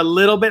just wonder a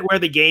little bit where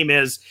the game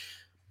is.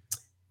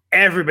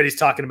 Everybody's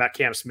talking about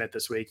Cam Smith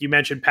this week. You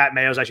mentioned Pat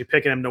Mayo's actually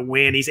picking him to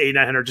win. He's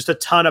 8,900, just a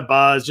ton of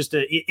buzz, just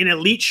an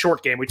elite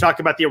short game. We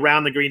talked about the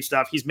around the green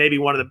stuff. He's maybe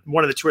one of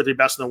the 2 or 3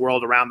 best in the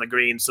world around the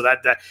green. So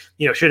that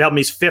should help him.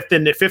 He's fifth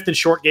in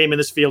short game in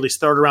this field. He's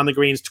 3rd around the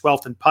greens,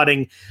 12th in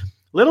putting.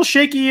 Little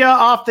shaky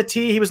off the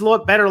tee. He was a little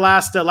bit better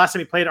last time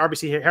he played at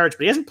RBC Heritage,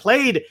 but he hasn't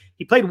played.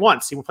 He played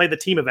once. He played the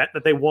team event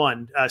that they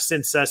won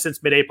since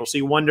mid-April. So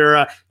you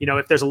wonder,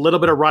 if there's a little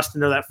bit of rust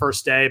into that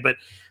first day, but.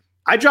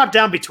 I dropped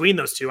down between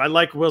those 2. I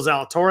like Will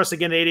Zalatoris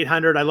again at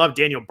 8,800. I love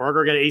Daniel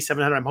Berger again at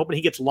 8,700. I'm hoping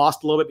he gets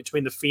lost a little bit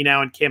between the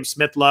Finau and Cam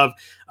Smith love.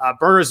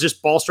 Berger's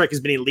just ball strike has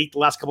been elite the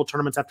last couple of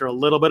tournaments after a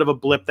little bit of a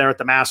blip there at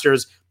the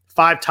Masters.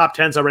 5 top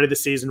 10s already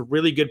this season.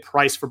 Really good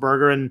price for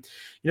Berger. And,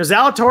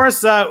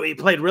 Zalatoris, he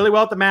played really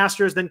well at the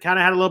Masters, then kind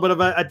of had a little bit of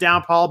a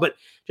downfall, but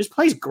just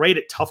plays great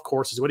at tough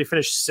courses. When he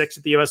finished 6th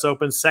at the U.S.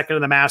 Open, 2nd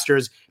in the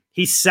Masters,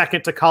 he's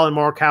 2nd to Colin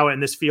Morikawa in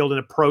this field in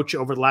approach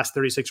over the last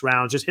 36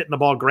 rounds, just hitting the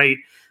ball great.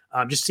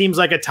 Just seems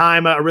like a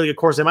really good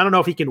course. I don't know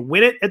if he can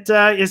win it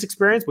at his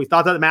experience. We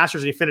thought that at the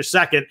Masters and he finished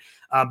 2nd,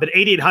 but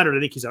 8,800, I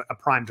think he's a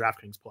prime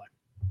DraftKings play.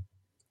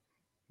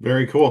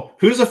 Very cool.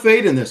 Who's a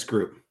fade in this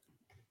group?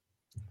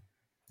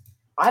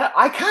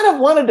 I kind of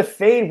wanted to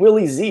fade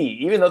Willie Z,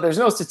 even though there's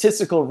no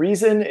statistical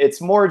reason.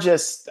 It's more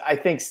just, I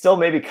think, still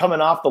maybe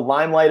coming off the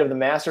limelight of the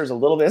Masters a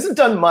little bit. Hasn't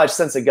done much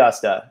since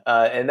Augusta.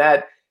 And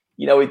that,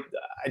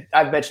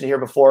 I've mentioned here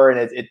before,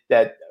 and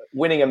that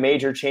winning a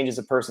major changes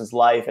a person's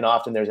life, and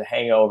often there's a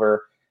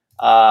hangover.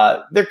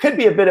 There could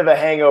be a bit of a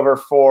hangover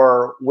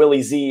for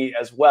Willie Z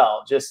as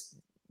well, just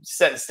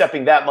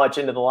stepping that much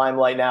into the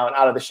limelight now and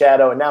out of the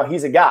shadow, and now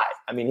he's a guy.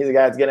 I mean, he's a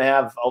guy that's going to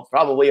have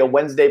probably a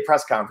Wednesday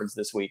press conference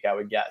this week, I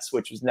would guess,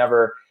 which was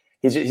never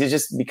 – he's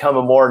just become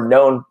a more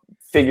known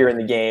figure in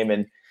the game,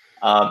 and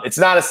it's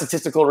not a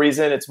statistical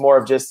reason. It's more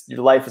of just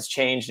your life has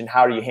changed and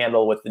how do you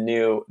handle with the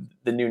new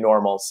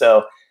normal.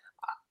 So –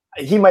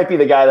 he might be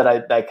the guy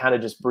that I kind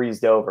of just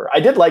breezed over. I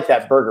did like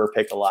that Berger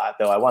pick a lot,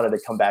 though. I wanted to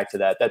come back to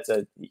that.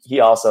 He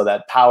also,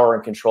 that power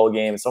and control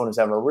game, someone who's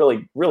having a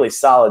really, really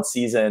solid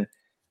season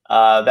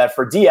that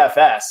for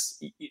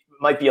DFS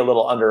might be a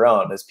little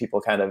under-owned as people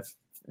kind of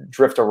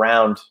drift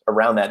around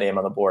that name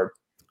on the board.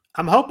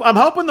 I'm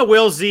hoping the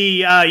Will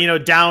Z,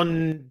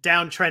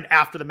 downtrend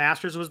after the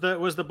Masters was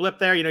the blip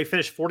there. He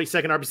finished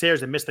 42nd RBC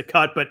Heritage and missed the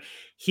cut, but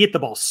he hit the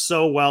ball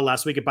so well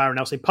last week at Byron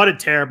Nelson. He putted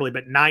terribly,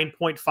 but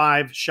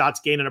 9.5 shots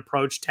gained and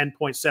approach,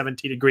 10.7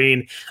 tee to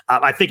green.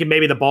 I think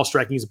maybe the ball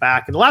striking is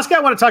back. And the last guy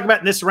I want to talk about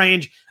in this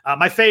range,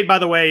 my fade, by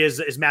the way,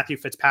 is Matthew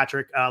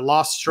Fitzpatrick.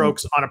 Lost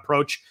strokes on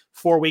approach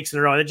 4 weeks in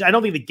a row. I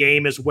don't think the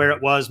game is where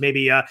it was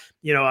maybe a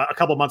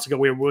couple months ago.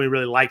 We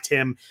really liked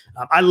him.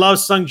 I love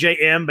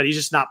Sungjae Im, but he's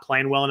just not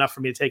playing well enough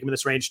for me to take him in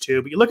this range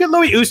too. But you look at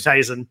Louis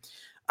Oosthuizen.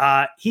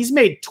 He's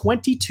made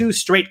 22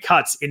 straight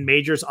cuts in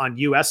majors on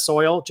U.S.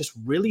 soil, just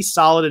really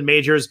solid in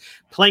majors,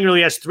 playing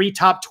really has 3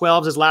 top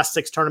 12s his last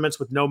 6 tournaments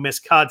with no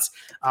missed cuts.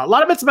 A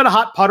lot of it's been a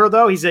hot putter,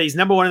 though. He's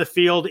number 1 in the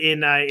field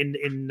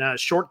in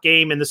short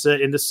game in this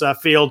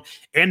field,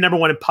 and number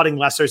 1 in putting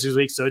lesser this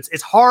week. So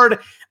it's hard.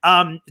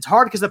 It's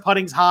hard because the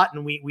putting's hot,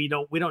 and we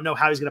don't know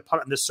how he's going to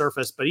putt on this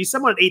surface. But he's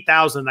someone at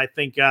 8,000. I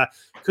think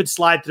could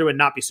slide through and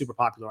not be super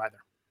popular either.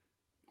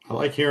 I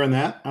like hearing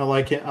that. I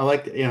like it. I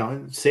like,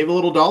 save a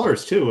little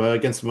dollars too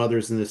against some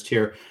others in this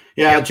tier.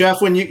 Yeah,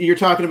 Jeff, when you're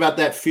talking about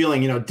that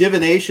feeling,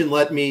 divination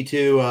led me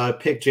to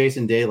pick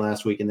Jason Day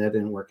last week, and that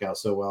didn't work out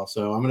so well.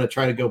 So I'm going to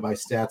try to go by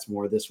stats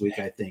more this week.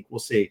 I think we'll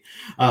see.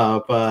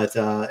 But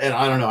and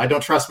I don't know. I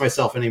don't trust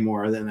myself any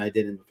more than I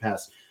did in the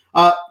past.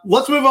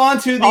 Let's move on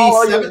to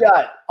the your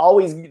gut.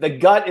 Always the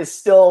gut is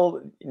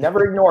still,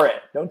 never ignore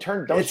it. Don't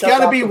it's got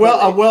to be a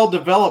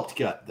well-developed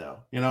gut, though.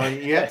 You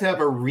have to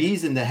have a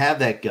reason to have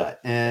that gut.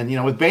 And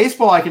with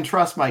baseball, I can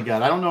trust my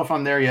gut. I don't know if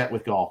I'm there yet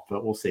with golf,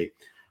 but we'll see.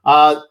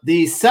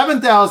 The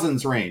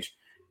 7,000s range,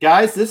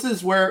 guys. This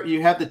is where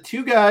you have the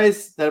 2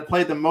 guys that have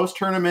played the most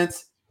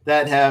tournaments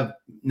that have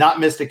not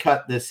missed a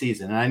cut this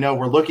season. And I know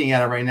we're looking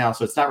at it right now,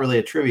 so it's not really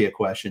a trivia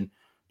question,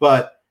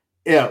 but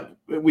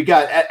we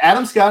got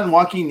Adam Scott and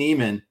Joaquin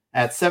Niemann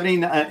at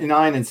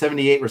 79 and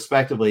 78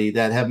 respectively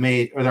that have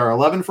made, or they're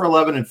 11 for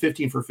 11 and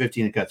 15 for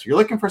 15 in cuts. So you're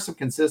looking for some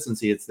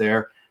consistency. It's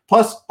there.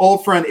 Plus,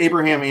 old friend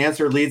Abraham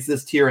Answer leads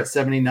this tier at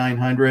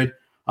 7,900.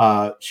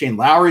 Shane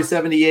Lowry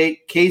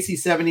 78, Casey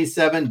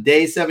 77,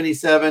 Day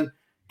 77,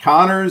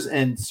 Connors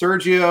and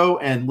Sergio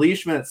and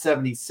Leishman at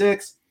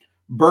 76.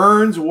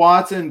 Burns,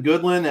 Watson,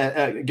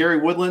 Goodland, Gary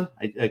Woodland.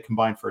 I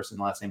combined first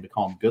and last name to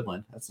call him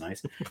Goodland. That's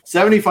nice.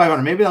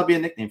 7,500. Maybe that'll be a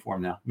nickname for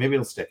him now. Maybe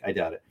it'll stick. I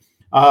doubt it.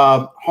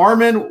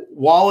 Harmon,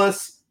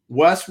 Wallace,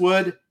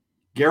 Westwood,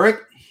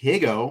 Garrick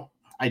Higo.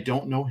 I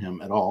don't know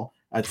him at all.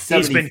 At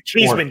he's been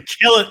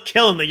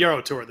killing the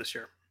Euro Tour this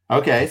year.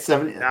 Okay,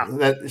 70. Yeah.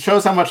 That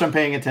shows how much I'm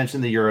paying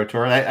attention to the Euro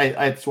Tour.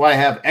 That's why I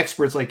have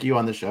experts like you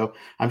on the show.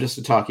 I'm just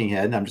a talking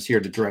head, and I'm just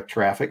here to direct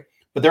traffic.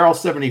 But they're all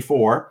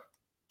 74.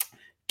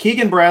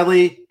 Keegan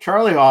Bradley,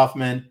 Charlie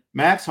Hoffman,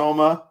 Max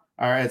Homa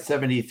are at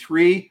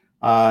 73.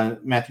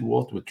 Matthew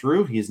Wolf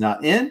withdrew. He's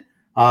not in.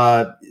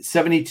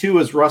 72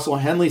 is Russell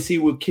Henley,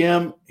 Siwoo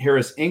Kim,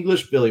 Harris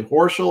English, Billy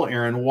Horschel,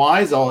 Aaron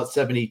Wise, all at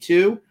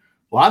 72.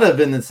 A lot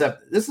of in the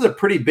this is a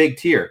pretty big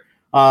tier.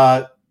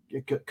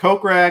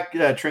 Kokrak,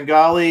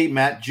 Tringali,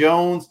 Matt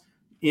Jones,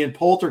 Ian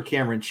Poulter,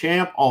 Cameron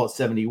Champ, all at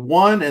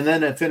 71. And then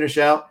to finish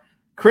out,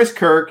 Chris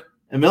Kirk,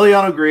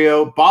 Emiliano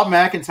Grillo, Bob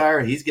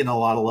McIntyre. He's getting a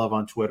lot of love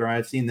on Twitter.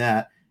 I've seen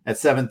that at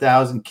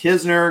 7,000.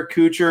 Kisner,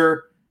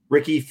 Kuchar,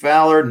 Ricky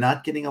Fowler,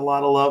 not getting a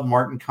lot of love.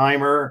 Martin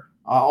Keimer,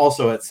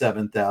 also at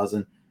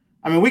 7,000.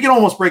 I mean, we can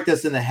almost break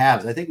this into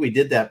halves. I think we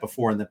did that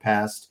before in the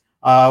past.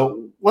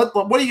 What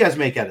do you guys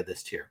make out of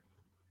this tier?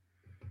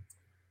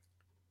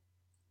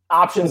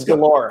 Options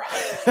galore.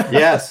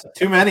 Yes,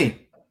 too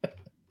many.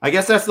 I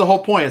guess that's the whole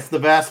point. It's the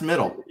vast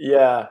middle.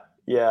 Yeah.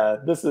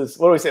 This is,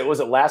 what do we say? Was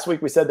it last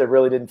week we said there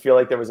really didn't feel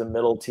like there was a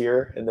middle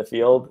tier in the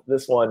field?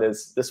 This one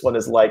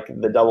is like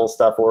the double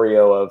stuff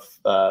Oreo of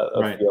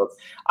right. Fields.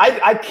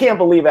 I can't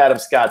believe Adam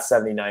Scott's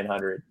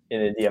 7,900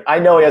 in a DF. I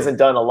know he hasn't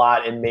done a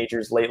lot in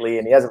majors lately,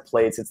 and he hasn't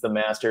played since the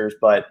Masters,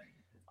 but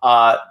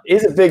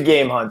he's a big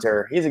game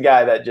hunter. He's a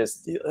guy that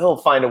he'll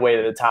find a way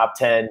to the top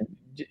 10.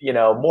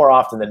 More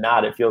often than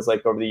not, it feels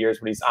like over the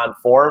years when he's on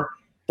form.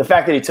 The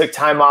fact that he took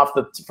time off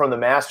from the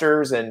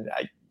Masters, and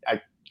I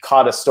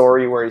caught a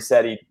story where he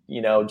said he,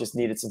 just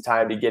needed some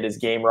time to get his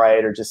game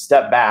right or just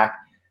step back.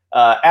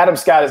 Adam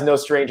Scott is no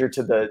stranger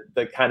to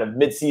the kind of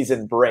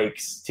midseason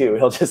breaks too.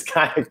 He'll just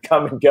kind of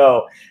come and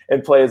go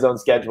and play his own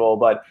schedule.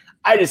 But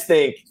I just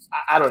think,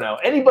 I don't know,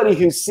 anybody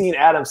who's seen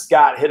Adam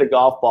Scott hit a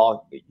golf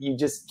ball, you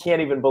just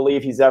can't even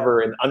believe he's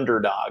ever an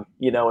underdog,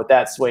 with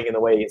that swing and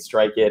the way he can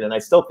strike it. And I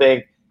still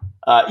think,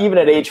 even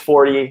at age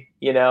 40,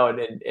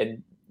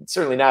 and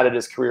certainly not at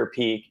his career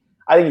peak,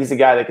 I think he's a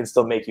guy that can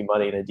still make you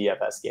money in a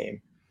DFS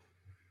game.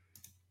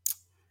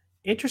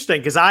 Interesting,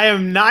 because I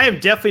am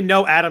definitely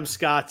no Adam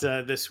Scott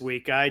this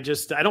week. I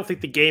don't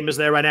think the game is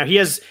there right now.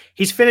 He's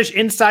finished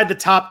inside the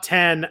top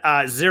 10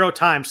 0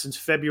 times since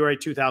February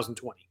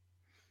 2020.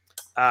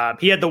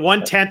 He had the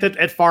 1/10th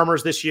at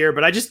Farmers this year,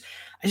 but I just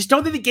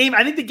don't think the game.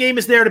 I think the game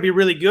is there to be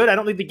really good. I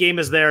don't think the game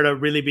is there to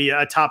really be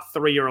a top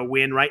 3 or a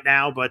win right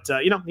now. But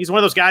he's one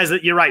of those guys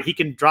that you're right. He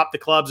can drop the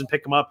clubs and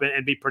pick them up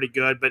and be pretty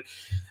good. But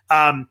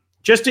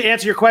just to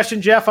answer your question,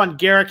 Jeff, on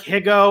Garrick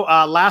Higo,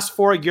 last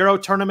 4 Euro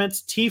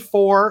tournaments,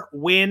 T4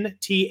 win,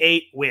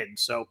 T8 win.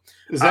 So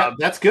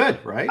that's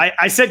good, right?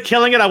 I said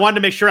killing it. I wanted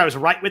to make sure I was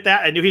right with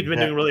that. I knew he'd been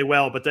doing really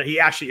well, but he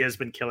actually has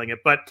been killing it.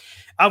 But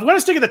I'm going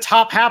to stick at the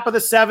top half of the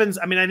 7s.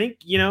 I mean, I think,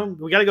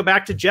 we got to go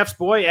back to Jeff's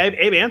boy,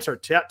 Abe Answer,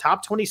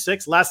 top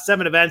 26, last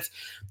 7 events.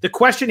 The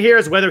question here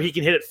is whether he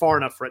can hit it far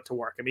enough for it to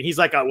work. I mean, he's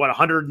like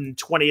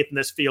 120th in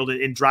this field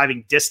in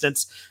driving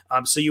distance.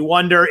 So you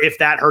wonder if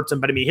that hurts him.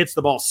 But I mean, he hits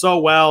the ball so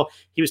well.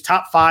 He was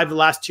top 5 the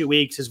last 2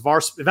 weeks. His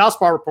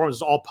Valspar performance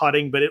is all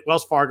putting, but at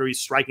Wells Fargo, he's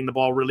striking the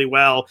ball really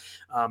well.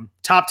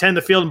 Top 10 in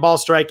the field in ball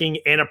striking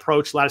and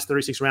approach last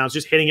 36 rounds,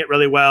 just hitting it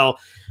really well.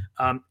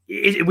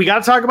 We got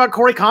to talk about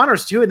Corey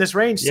Conners too in this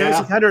range,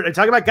 7,600. And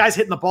talk about guys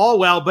hitting the ball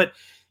well, but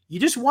you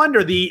just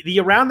wonder the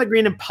around the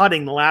green and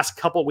putting the last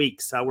couple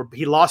weeks where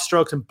he lost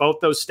strokes in both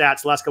those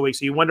stats the last couple weeks.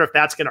 So you wonder if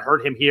that's going to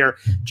hurt him here.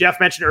 Jeff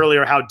mentioned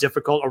earlier how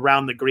difficult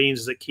around the greens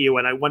is at Kiawah,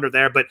 and I wonder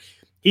there, but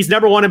he's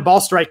number 1 in ball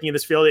striking in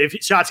this field. If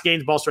shots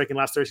gained ball striking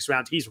last 36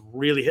 rounds, he's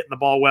really hitting the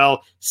ball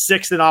well.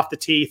 6th and off the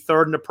tee,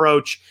 3rd in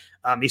approach.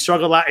 He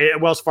struggled a lot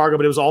at Wells Fargo,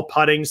 but it was all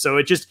putting. So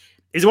it just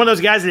is one of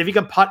those guys that if he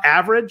can putt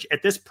average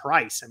at this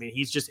price, I mean,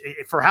 he's just,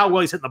 for how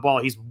well he's hitting the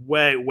ball, he's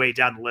way, way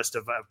down the list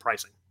of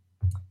pricing.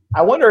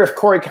 I wonder if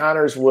Corey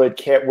Conners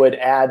would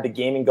add the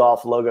Gaming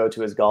Golf logo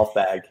to his golf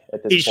bag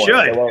at this point.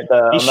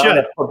 He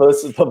should.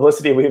 The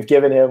publicity we've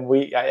given him,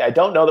 I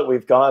don't know that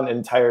we've gone an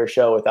entire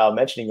show without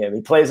mentioning him.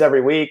 He plays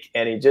every week,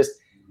 and he just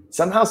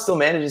somehow still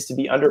manages to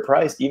be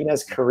underpriced, even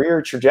as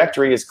career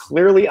trajectory is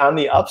clearly on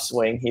the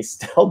upswing. He's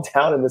still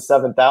down in the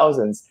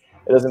 7,000s.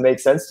 It doesn't make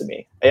sense to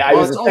me. I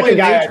was the second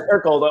guy I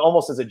circled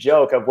almost as a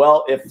joke of,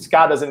 well, if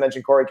Scott doesn't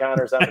mention Corey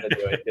Conners, I'm going to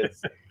do it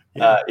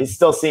because he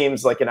still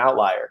seems like an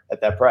outlier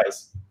at that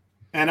price.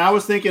 And I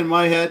was thinking in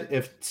my head,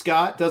 if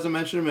Scott doesn't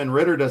mention him and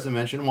Ritter doesn't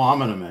mention him, well, I'm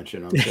going to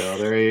mention him. So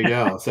there you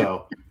go.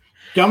 So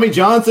Gummy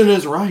Johnson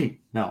is right.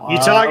 No, you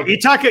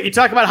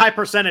talk about high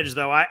percentage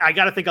though. I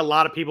got to think a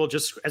lot of people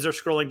just as they're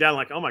scrolling down,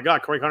 like, oh my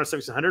God, Corey Conners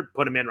 600,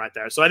 put him in right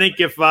there. So I think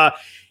if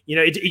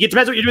it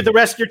depends what you do with the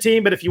rest of your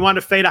team, but if you want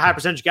to fade a high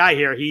percentage guy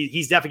here,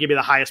 he's definitely gonna be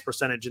the highest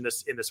percentage in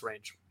this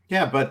range.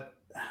 Yeah, but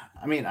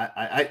I mean,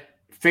 I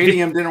fading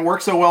him didn't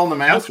work so well in the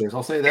Masters.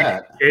 I'll say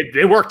that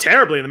it worked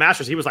terribly in the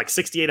Masters. He was like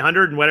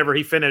 6,800 and whatever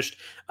he finished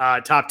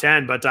top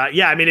 10. But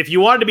yeah, I mean, if you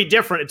wanted to be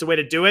different, it's a way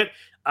to do it.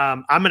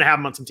 I'm going to have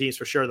him on some teams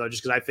for sure, though,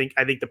 just because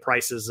I think the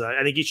price is.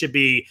 I think he should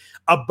be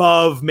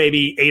above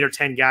maybe 8 or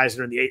 10 guys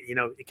that are in the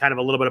 8. Kind of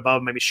a little bit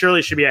above. Maybe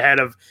Shirley should be ahead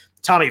of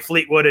Tommy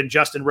Fleetwood and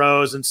Justin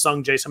Rose and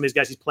Sung Jae. Some of these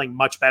guys he's playing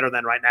much better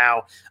than right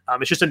now.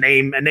 It's just a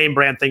name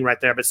brand thing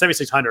right there. But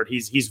 7,600,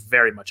 he's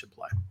very much in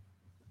play.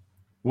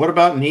 What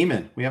about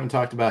Neiman? We haven't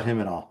talked about him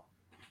at all,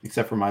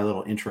 except for my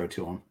little intro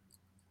to him.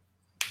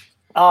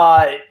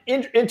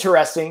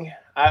 Interesting.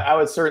 I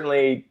would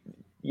certainly.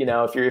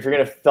 If you're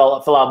going to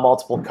fill out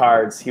multiple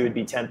cards, he would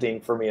be tempting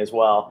for me as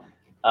well.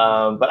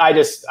 But I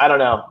don't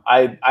know.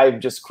 I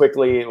just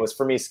quickly, it was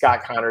for me,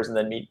 Scott Conners, and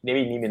then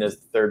maybe Neiman is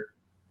the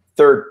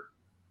third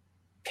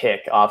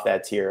pick off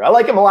that tier. I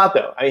like him a lot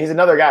though. I mean, he's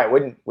another guy.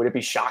 Would it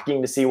be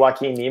shocking to see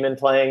Joaquin Neiman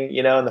playing,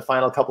 in the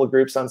final couple of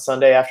groups on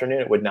Sunday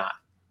afternoon? It would not.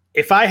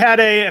 If I had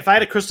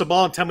a crystal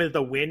ball and tell me that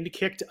the wind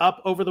kicked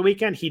up over the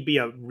weekend, he'd be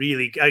a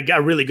really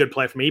good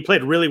play for me. He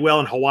played really well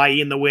in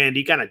Hawaii in the wind.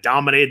 He kind of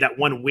dominated that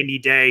one windy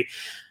day.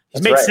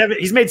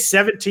 He's made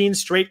 17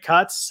 straight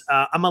cuts.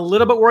 I'm a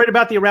little bit worried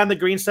about the around the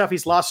green stuff.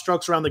 He's lost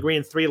strokes around the green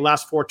in 3 of the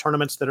last 4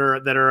 tournaments that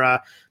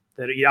are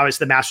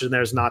obviously the Masters in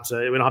there is not. We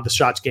don't have the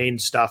shots gained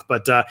stuff,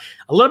 but a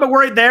little bit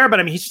worried there. But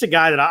I mean, he's just a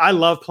guy that I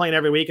love playing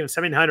every week. And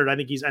 700, I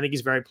think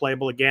he's very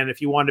playable. Again,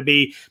 if you want to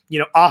be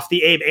off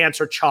the Abe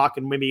Answer chalk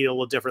and maybe a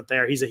little different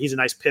there, he's a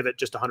nice pivot,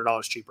 just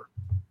 $100 cheaper.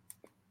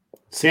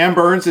 Sam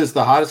Burns is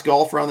the hottest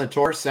golfer on the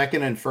tour,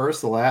 second and first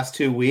the last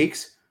 2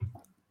 weeks.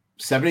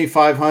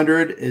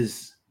 7,500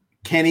 is.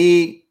 Can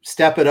he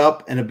step it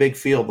up in a big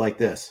field like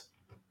this?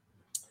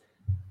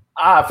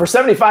 For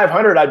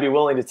 7,500, I'd be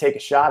willing to take a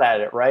shot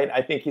at it. Right?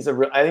 I think he's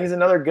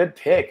another good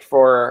pick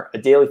for a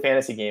daily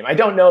fantasy game. I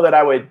don't know that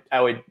I would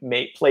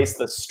place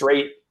the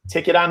straight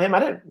ticket on him. I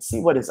didn't see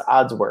what his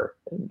odds were.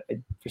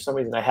 For some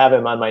reason, I have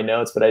him on my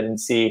notes, but I didn't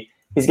see.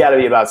 He's got to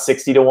be about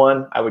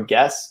 60-1, I would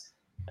guess.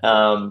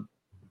 Hard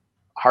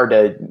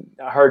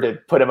to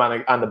put him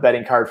on the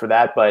betting card for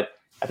that, but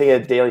I think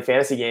a daily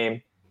fantasy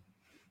game.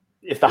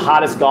 If the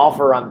hottest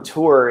golfer on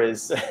tour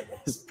is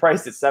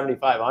priced at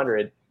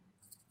 7,500,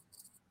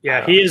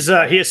 yeah, he is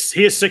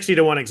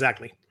 60-1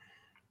 exactly.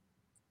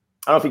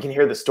 I don't know if you can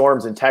hear the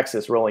storms in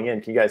Texas rolling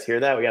in. Can you guys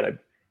hear that? We got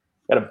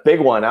a big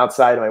one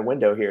outside of my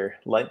window here.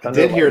 I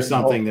did hear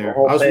something there.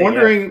 I was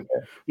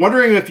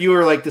wondering if you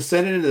were like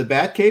descending into the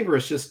bat cave, or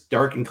it's just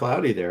dark and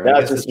cloudy there. No,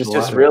 it's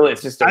just a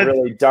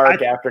really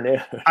dark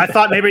afternoon. I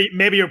thought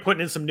maybe you're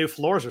putting in some new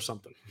floors or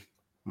something.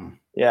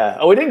 Yeah.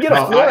 Oh, we didn't get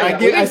a floor.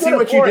 I see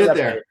what you did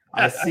there.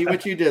 I see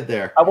what you did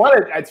there.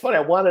 It's funny. I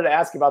wanted to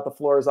ask about the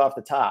floors off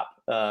the top.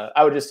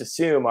 I would just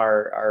assume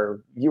our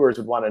viewers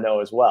would want to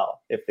know as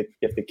well if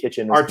the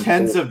kitchen. Our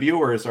tens of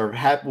viewers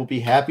will be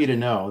happy to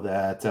know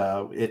that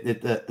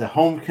the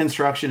home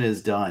construction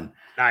is done.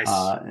 Nice.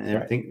 And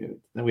everything.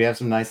 We have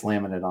some nice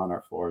laminate on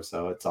our floor,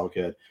 so it's all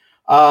good.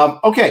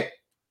 Okay.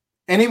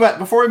 Anybody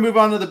before we move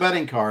on to the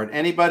betting card?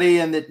 Anybody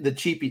in the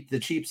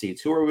cheap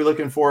seats? Who are we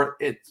looking for?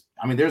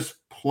 There's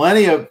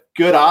plenty of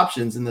good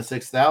options in the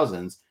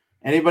 6,000s.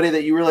 Anybody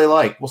that you really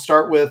like? We'll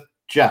start with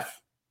Jeff.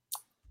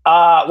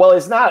 Well,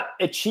 it's not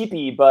a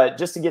cheapie, but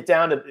just to get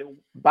down to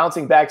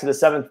bouncing back to the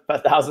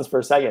 7,000s for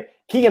a second,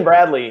 Keegan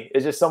Bradley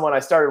is just someone I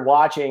started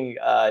watching,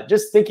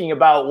 just thinking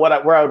about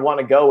where I would want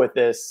to go with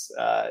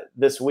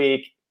this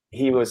week.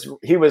 He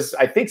was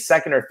I think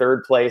second or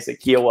third place at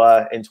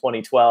Kiowa in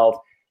 2012.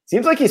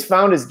 Seems like he's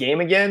found his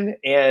game again,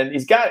 and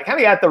he's got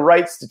the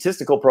right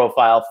statistical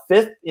profile.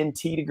 5th in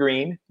tee to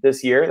green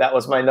this year. That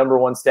was my number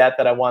one stat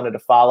that I wanted to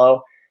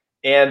follow.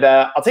 And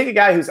I'll take a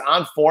guy who's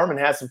on form and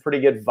has some pretty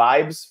good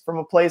vibes from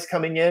a place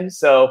coming in.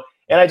 So,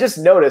 and I just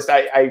noticed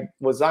I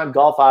was on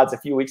Golf Odds a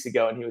few weeks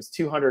ago, and he was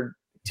 200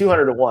 to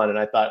 1. And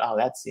I thought, oh,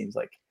 that seems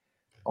like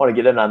I want to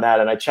get in on that.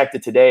 And I checked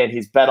it today, and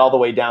he's bet all the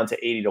way down to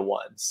 80 to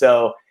 1.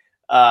 So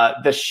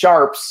the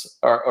sharps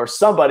or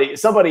somebody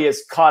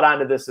has caught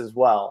onto this as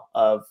well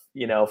of,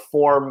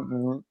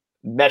 form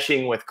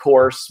meshing with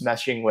course,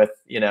 meshing with,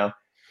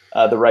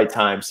 the right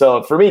time.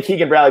 So for me,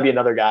 Keegan Bradley would be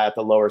another guy at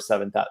the lower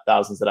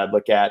 7,000s that I'd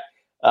look at.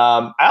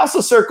 I also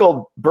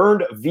circled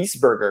Bernd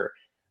Wiesberger.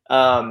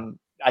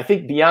 I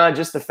think beyond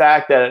just the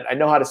fact that I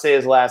know how to say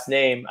his last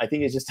name, I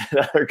think he's just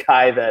another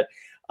guy that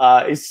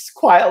is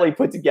quietly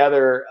put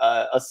together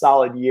a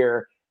solid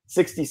year,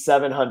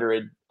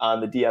 6,700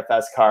 on the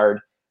DFS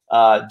card,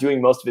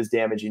 doing most of his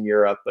damage in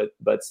Europe,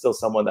 but still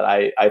someone that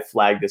I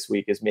flagged this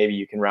week as maybe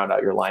you can round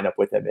out your lineup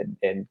with him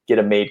and get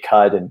a made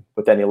cut, and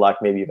with any luck,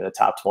 maybe even a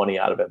top 20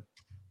 out of him.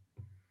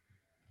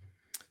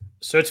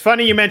 So it's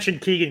funny you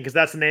mentioned Keegan, because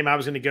that's the name I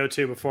was going to go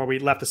to before we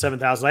left the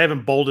 7,000. I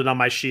haven't bolded on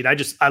my sheet.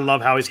 I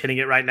love how he's hitting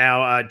it right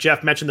now.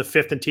 Jeff mentioned the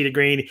 5th in tee to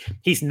green.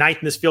 He's 9th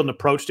in this field in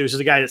approach to. This is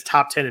a guy that's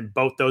top 10 in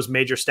both those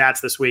major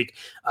stats this week.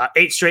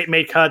 8 straight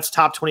made cuts,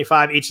 top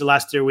 25 each of the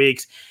last 3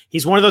 weeks.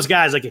 He's one of those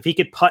guys, like if he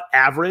could putt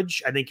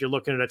average, I think you're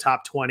looking at a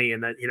top 20,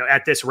 and that,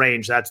 at this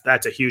range,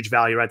 that's a huge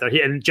value right there.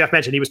 And Jeff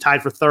mentioned he was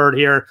tied for 3rd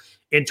here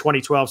in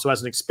 2012, so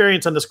has an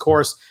experience on this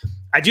course.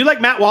 I do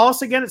like Matt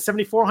Wallace again at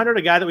 7,400,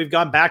 a guy that we've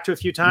gone back to a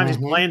few times.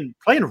 Mm-hmm. He's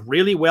playing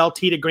really well,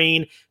 tee to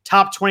green,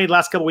 top 20 the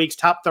last couple weeks,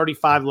 top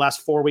 35 the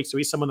last 4 weeks. So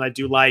he's someone that I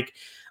do like.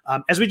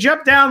 As we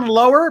jump down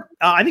lower,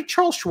 I think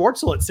Charles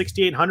Schwartzel at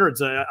 6,800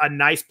 is a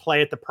nice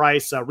play at the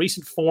price.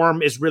 Recent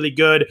form is really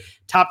good.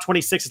 Top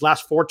 26 his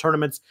last 4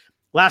 tournaments.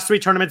 Last 3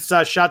 tournaments,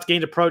 shots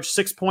gained approach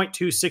 6.2,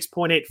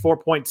 6.8,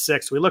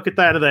 4.6. We look at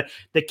that of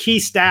the key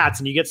stats,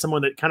 and you get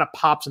someone that kind of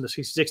pops in the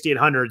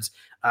 6,800s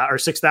or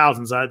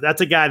 6,000s.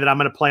 That's a guy that I'm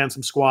going to play on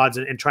some squads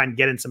and try and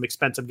get in some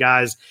expensive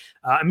guys.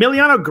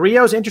 Emiliano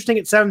Grillo is interesting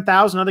at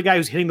 7,000. Another guy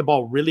who's hitting the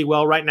ball really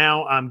well right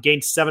now.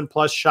 Gained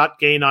 7+ shot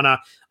gain on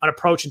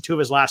approach in 2 of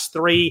his last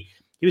 3.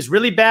 He was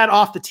really bad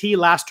off the tee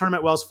last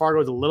tournament. Wells Fargo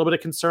was a little bit of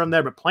concern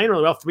there, but playing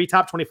really well. 3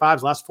 top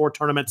 25s last 4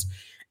 tournaments.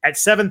 At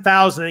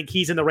 7,000, I think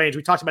he's in the range.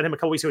 We talked about him a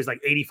couple weeks ago. He's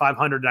like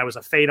 8,500, and I was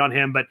a fade on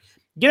him. But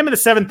get him in the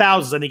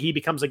 7,000s, I think he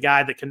becomes a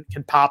guy that can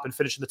pop and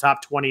finish in the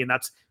top 20, and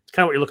that's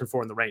kind of what you're looking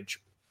for in the range.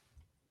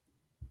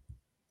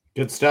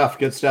 Good stuff.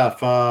 Good stuff.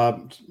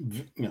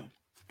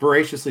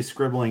 Voraciously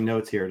scribbling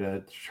notes here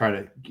to try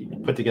to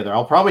put together.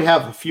 I'll probably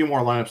have a few more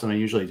lineups than I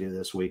usually do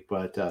this week,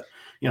 but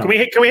Can we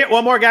hit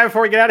one more guy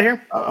before we get out of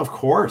here? Of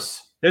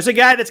course. There's a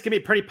guy that's going to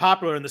be pretty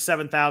popular in the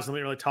 7,000 we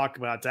didn't really talk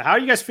about. How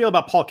do you guys feel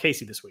about Paul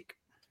Casey this week?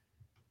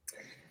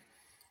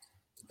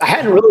 I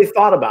hadn't really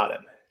thought about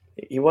him.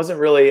 He wasn't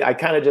really. I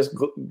kind of just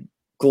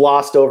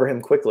glossed over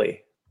him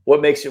quickly. What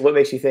makes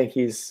you think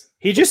he's?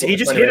 He just hit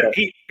it.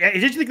 He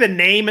just think the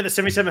name at the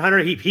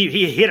 7,700.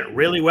 He hit it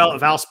really well at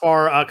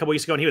Valspar a couple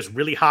weeks ago, and he was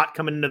really hot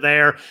coming into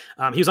there.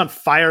 He was on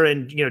fire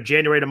in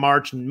January to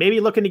March, and maybe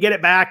looking to get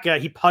it back.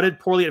 He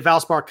putted poorly at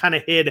Valspar, kind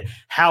of hid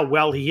how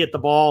well he hit the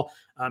ball.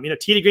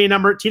 Tee to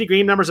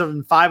green numbers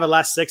of 5 of the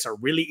last 6 are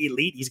really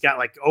elite. He's got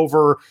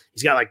over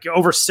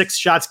 6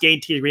 shots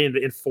gained tee to green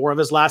in 4 of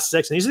his last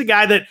 6, and he's the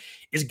guy that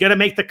is going to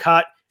make the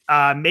cut.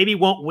 Maybe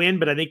won't win,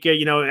 but I think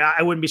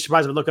I wouldn't be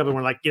surprised if I look up and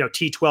we're like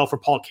T12 for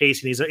Paul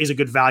Casey, and he's a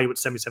good value at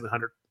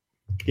 7,700.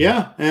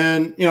 Yeah,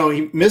 and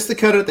he missed the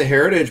cut at the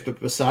Heritage, but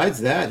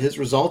besides that, his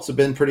results have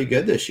been pretty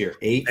good this year.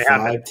 8,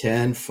 5,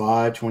 10,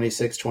 5,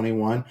 26,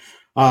 21.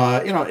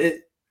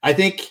 I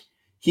think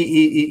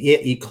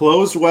he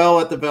closed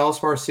well at the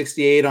Valspar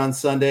 68 on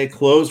Sunday,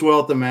 closed well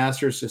at the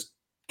Masters, just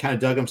kind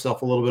of dug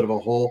himself a little bit of a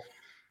hole.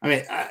 I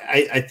mean,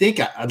 I think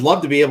I'd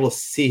love to be able to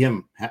see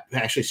him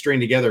actually string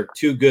together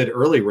 2 good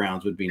early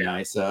rounds would be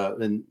nice.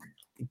 And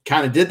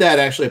kind of did that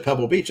actually at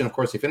Pebble Beach. And of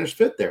course he finished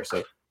 5th there.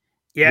 So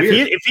yeah,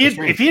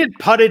 if he had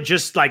putted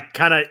just like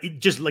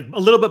a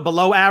little bit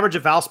below average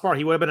at Valspar,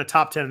 he would have been a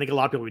top 10. I think a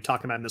lot of people will be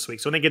talking about him this week.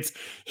 So I think it's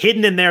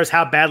hidden in there is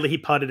how badly he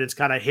putted. It's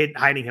kind of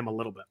hiding him a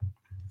little bit.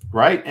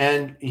 Right.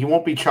 And he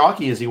won't be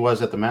chalky as he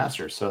was at the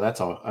Masters. So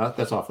that's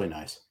awfully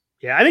nice.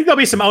 Yeah, I think there'll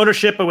be some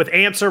ownership, but with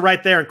Ancer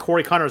right there and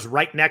Corey Connors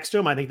right next to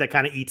him, I think that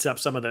kind of eats up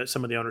some of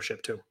the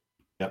ownership too.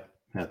 Yep,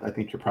 yeah, I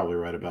think you're probably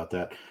right about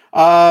that.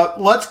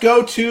 Let's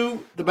go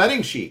to the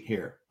betting sheet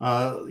here.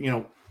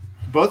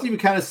 Both of you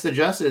kind of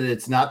suggested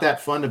it's not that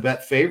fun to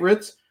bet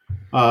favorites.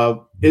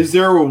 Is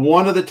there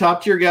one of the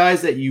top tier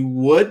guys that you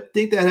would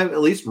think that have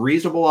at least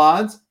reasonable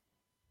odds?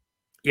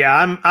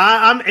 Yeah,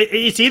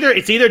 it's either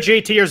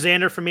JT or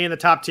Xander for me in the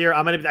top tier.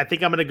 I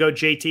think I'm gonna go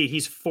JT.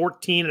 He's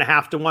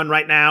 14.5 to 1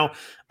 right now.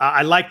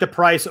 I like the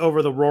price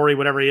over the Rory,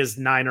 whatever he is,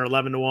 9 or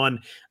 11 to 1.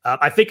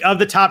 I think of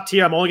the top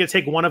tier, I'm only gonna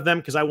take one of them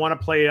because I want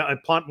to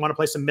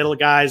play some middle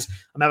guys.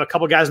 I'm gonna have a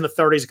couple guys in the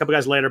 30s, a couple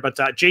guys later, but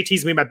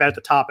JT's gonna be my bet at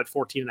the top at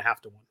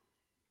 14.5 to 1.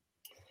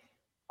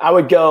 I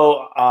would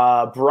go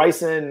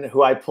Bryson,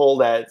 who I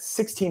pulled at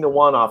 16 to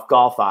 1 off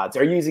golf odds.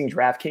 Are you using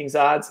DraftKings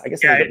odds? I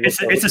guess. Yeah,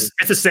 it's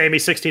the same.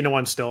 He's 16 to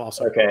 1 still.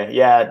 Also. Okay.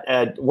 Yeah.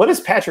 What is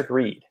Patrick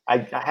Reed? I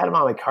had him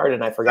on my card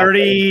and I forgot.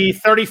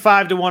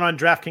 35 to 1 on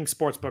DraftKings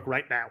Sportsbook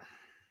right now.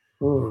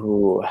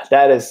 Ooh,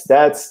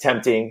 that's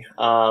tempting.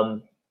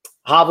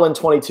 Hovland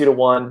 22 to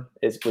 1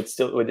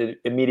 would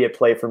immediate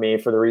play for me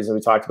for the reason we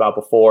talked about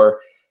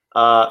before.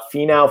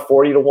 Finau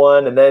 40 to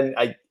 1, and then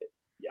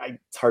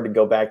it's hard to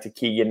go back to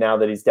Keegan now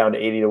that he's down to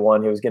 80 to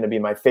 1. He was going to be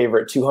my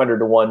favorite 200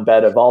 to 1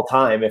 bet of all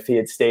time if he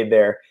had stayed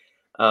there.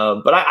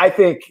 But I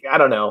think, I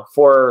don't know,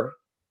 for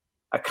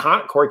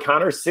Corey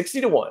Connors,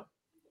 60 to 1.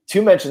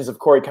 2 mentions of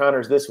Corey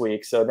Connors this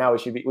week. So now we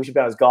should be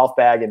on his golf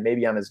bag and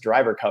maybe on his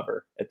driver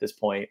cover at this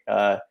point.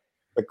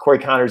 But Corey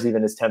Connors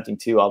even is tempting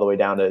too, all the way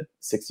down to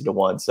 60 to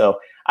 1. So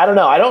I don't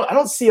know. I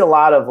don't see a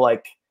lot of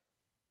like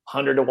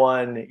 100 to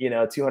 1,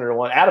 200 to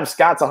 1. Adam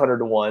Scott's 100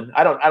 to 1.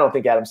 I don't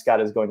think Adam Scott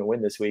is going to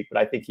win this week, but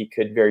I think he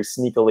could very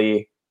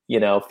sneakily,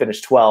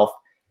 finish 12th.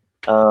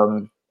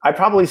 I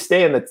probably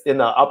stay in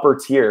the upper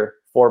tier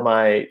for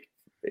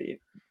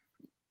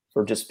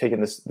just picking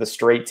the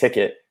straight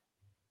ticket.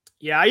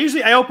 Yeah,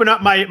 I open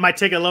up my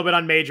ticket a little bit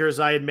on majors.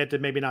 I admit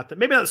that maybe not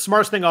the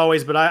smartest thing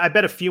always, but I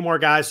bet a few more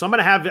guys. So I'm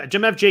gonna have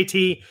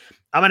JT.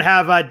 I'm going to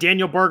have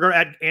Daniel Berger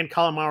and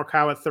Colin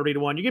Morikawa at 30 to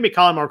 1. You give me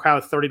Colin Morikawa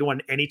at 30 to 1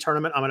 in any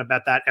tournament, I'm going to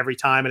bet that every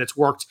time. And it's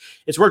worked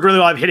really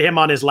well. I've hit him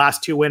on his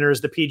last 2 winners,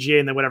 the PGA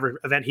and then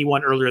whatever event he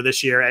won earlier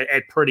this year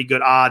at pretty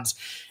good odds.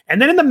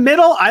 And then in the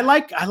middle, I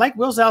like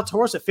Will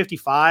Zalatoris at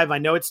 55. I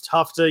know it's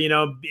tough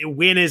to,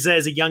 win as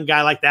a young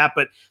guy like that,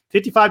 but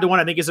 55 to 1,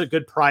 I think is a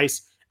good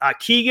price.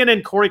 Keegan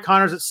and Corey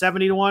Connors at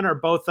 70 to 1 are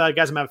both guys I'm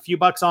going to have a few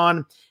bucks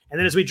on. And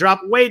then as we drop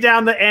way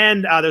down the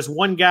end, there's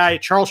one guy,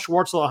 Charles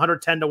Schwartzel,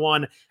 110 to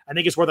 1. I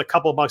think it's worth a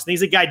couple of bucks. And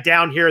he's a guy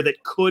down here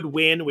that could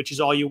win, which is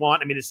all you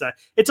want. I mean, it's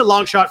a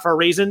long shot for a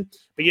reason.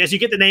 But as you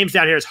get the names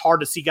down here, it's hard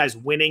to see guys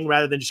winning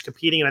rather than just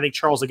competing. And I think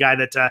Charles is a guy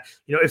that,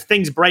 if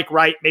things break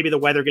right, maybe the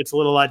weather gets a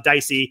little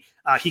dicey,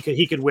 he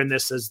could win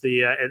this as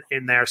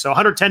in there. So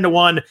 110 to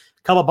 1, a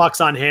couple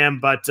bucks on him.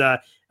 But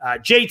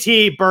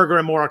JT, Berger,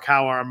 and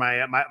Morikawa are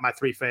my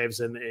 3 faves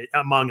and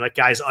among like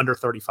guys under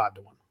 35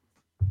 to 1.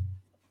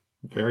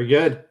 Very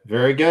good.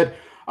 Very good.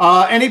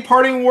 Any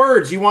parting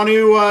words you want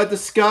to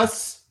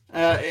discuss?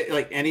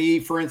 Like any,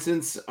 for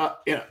instance,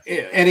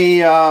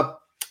 any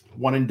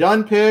one and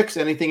done picks,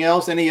 anything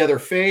else, any other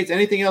fades,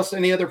 anything else,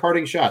 any other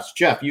parting shots?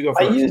 Jeff, you go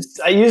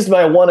first. I used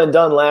my one and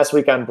done last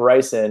week on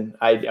Bryson.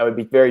 I would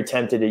be very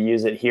tempted to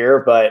use it here,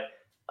 but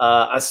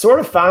I sort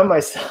of found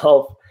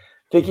myself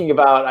thinking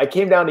about, I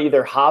came down to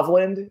either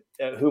Hovland,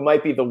 who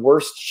might be the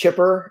worst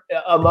chipper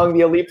among the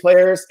elite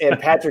players, and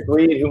Patrick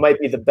Reed, who might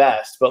be the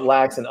best, but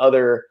lacks in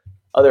other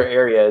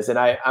areas. And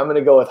I'm going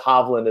to go with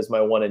Hovland as my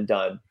one and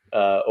done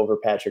over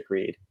Patrick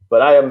Reed.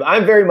 But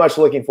I'm very much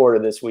looking forward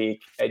to this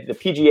week. The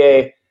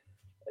PGA,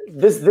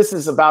 this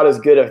is about as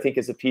good, I think,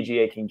 as a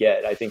PGA can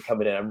get. I think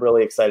coming in, I'm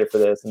really excited for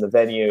this, and the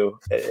venue.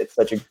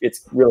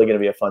 It's really going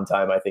to be a fun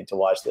time, I think, to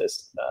watch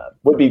this.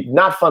 Would be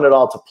not fun at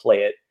all to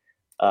play it.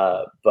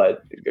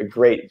 But a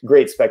great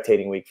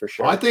spectating week for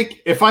sure. Well, I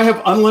think if I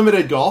have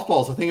unlimited golf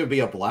balls, I think it would be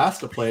a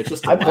blast to play it.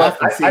 Just to I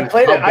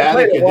played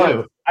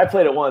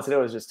it once, and it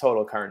was just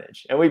total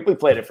carnage. And we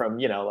played it from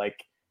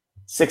like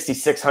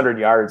 6,600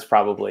 yards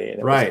probably, and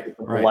it was a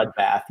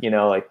bloodbath.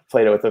 Like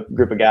played it with a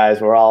group of guys.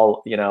 We're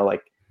all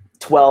like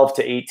 12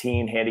 to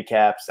 18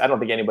 handicaps. I don't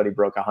think anybody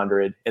broke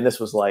 100, and this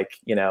was like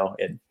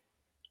in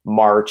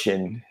March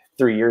and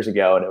 3 years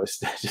ago, and it was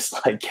just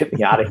like, get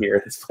me out of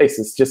here. This place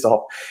is just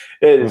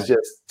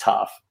just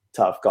tough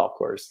golf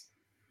course.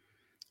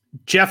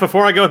 Jeff,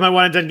 before I go with my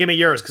one and done, give me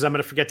yours because I'm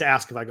going to forget to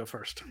ask if I go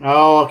first.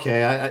 Oh,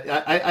 okay.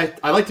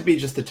 I like to be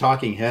just a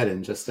talking head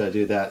and just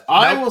do that.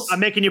 I'm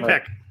making you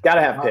pick.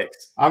 Gotta have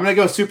picks. I'm going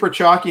to go super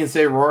chalky and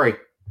say Rory.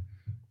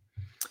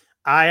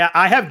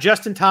 I have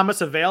Justin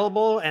Thomas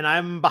available, and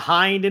I'm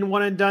behind in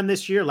one and done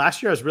this year.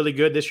 Last year I was really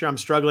good. This year I'm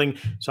struggling.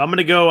 So I'm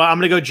gonna go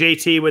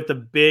JT with the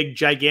big,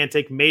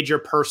 gigantic, major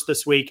purse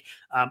this week.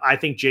 I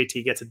think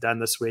JT gets it done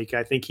this week.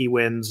 I think he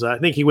wins. I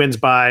think he wins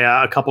by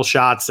a couple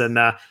shots. And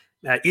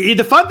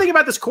the fun thing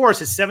about this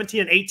course is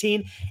 17 and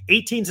 18.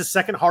 18 is the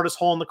second hardest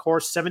hole in the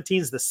course. 17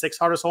 is the 6th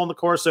hardest hole in the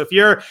course. So if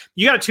you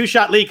got a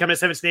 2-shot lead coming to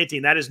 17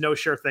 18, that is no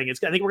sure thing. I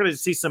think we're going to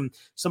see some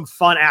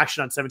fun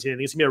action on 17. I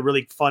think it's going to be a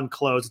really fun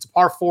close. It's a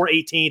par 4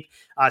 18th,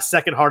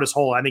 second hardest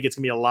hole. I think it's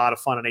going to be a lot of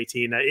fun on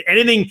 18.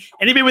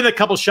 Anybody with a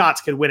couple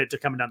shots could win it to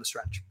coming down the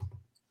stretch.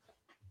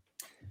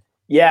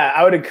 Yeah,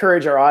 I would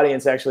encourage our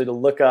audience actually to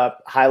look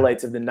up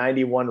highlights of the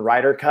 91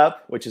 Ryder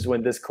Cup, which is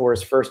when this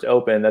course first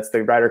opened. That's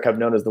the Ryder Cup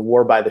known as the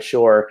War by the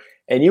Shore.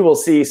 and you will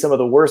see some of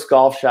the worst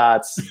golf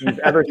shots you've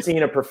ever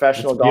seen a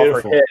professional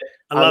golfer hit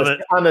on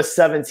the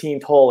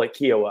 17th hole at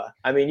Kiowa.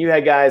 I mean, you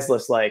had guys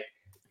just like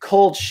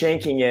cold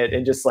shanking it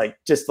and just like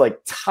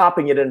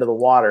topping it into the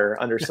water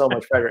under so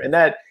much pressure. And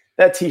that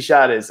tee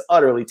shot is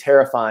utterly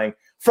terrifying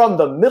from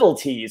the middle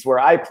tees where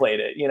I played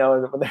it, you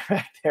know, when they're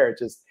back there,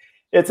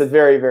 it's a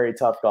very, very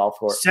tough golf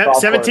course.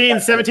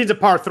 17's a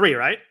par 3,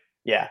 right?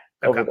 Yeah.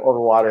 Okay. Over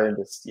water and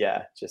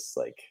just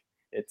like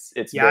it's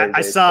yeah. Very,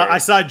 I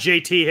saw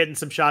JT hitting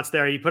some shots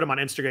there. He put him on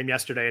Instagram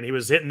yesterday, and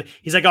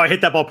he's like, "Oh, I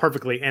hit that ball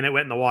perfectly," and it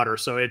went in the water.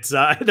 So it's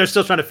they're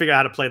still trying to figure out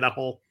how to play that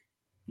hole.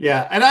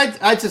 Yeah, and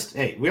I just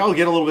we all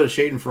get a little bit of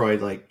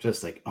Schadenfreude,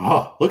 like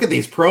oh, look at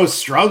these pros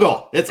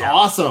struggle. It's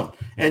awesome,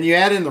 and you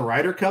add in the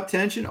Ryder Cup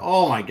tension.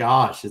 Oh my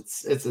gosh,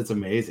 it's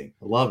amazing.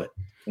 I love it,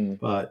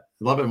 but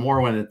I love it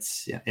more when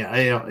it's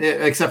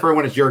except for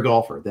when it's your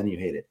golfer, then you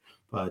hate it.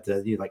 But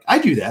you're like, I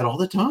do that all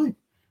the time.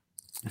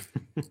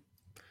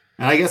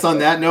 And I guess on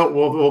that note,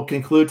 we'll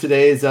conclude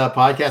today's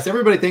podcast.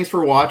 Everybody, thanks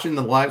for watching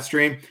the live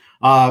stream.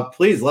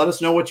 Please let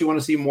us know what you want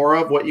to see more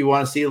of, what you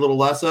want to see a little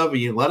less of.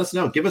 You let us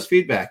know. Give us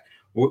feedback.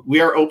 We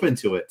are open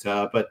to it.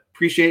 But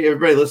appreciate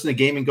everybody listening to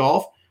Gaming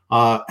Golf.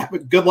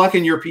 Good luck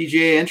in your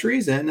PGA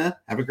entries, and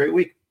have a great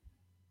week.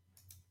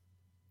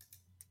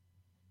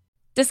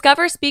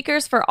 Discover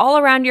speakers for all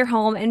around your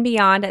home and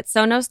beyond at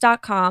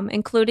Sonos.com,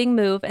 including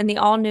Move and the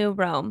all-new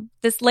Roam.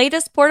 This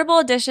latest portable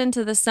addition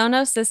to the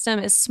Sonos system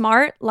is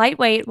smart,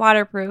 lightweight,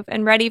 waterproof,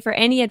 and ready for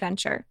any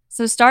adventure.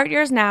 So start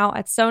yours now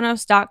at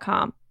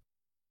Sonos.com.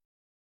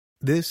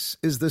 This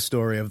is the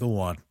story of the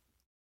one.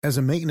 As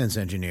a maintenance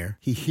engineer,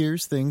 he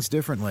hears things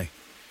differently.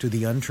 To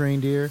the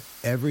untrained ear,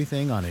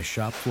 everything on his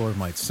shop floor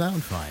might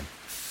sound fine,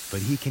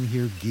 but he can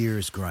hear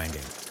gears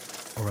grinding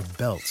or a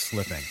belt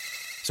slipping.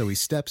 So he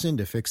steps in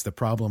to fix the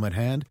problem at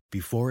hand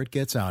before it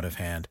gets out of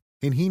hand.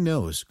 And he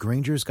knows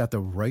Grainger's got the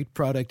right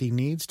product he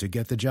needs to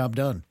get the job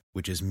done,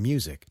 which is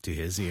music to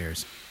his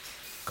ears.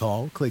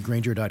 Call, click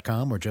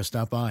Grainger.com, or just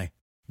stop by.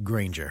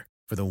 Grainger,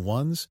 for the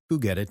ones who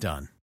get it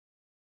done.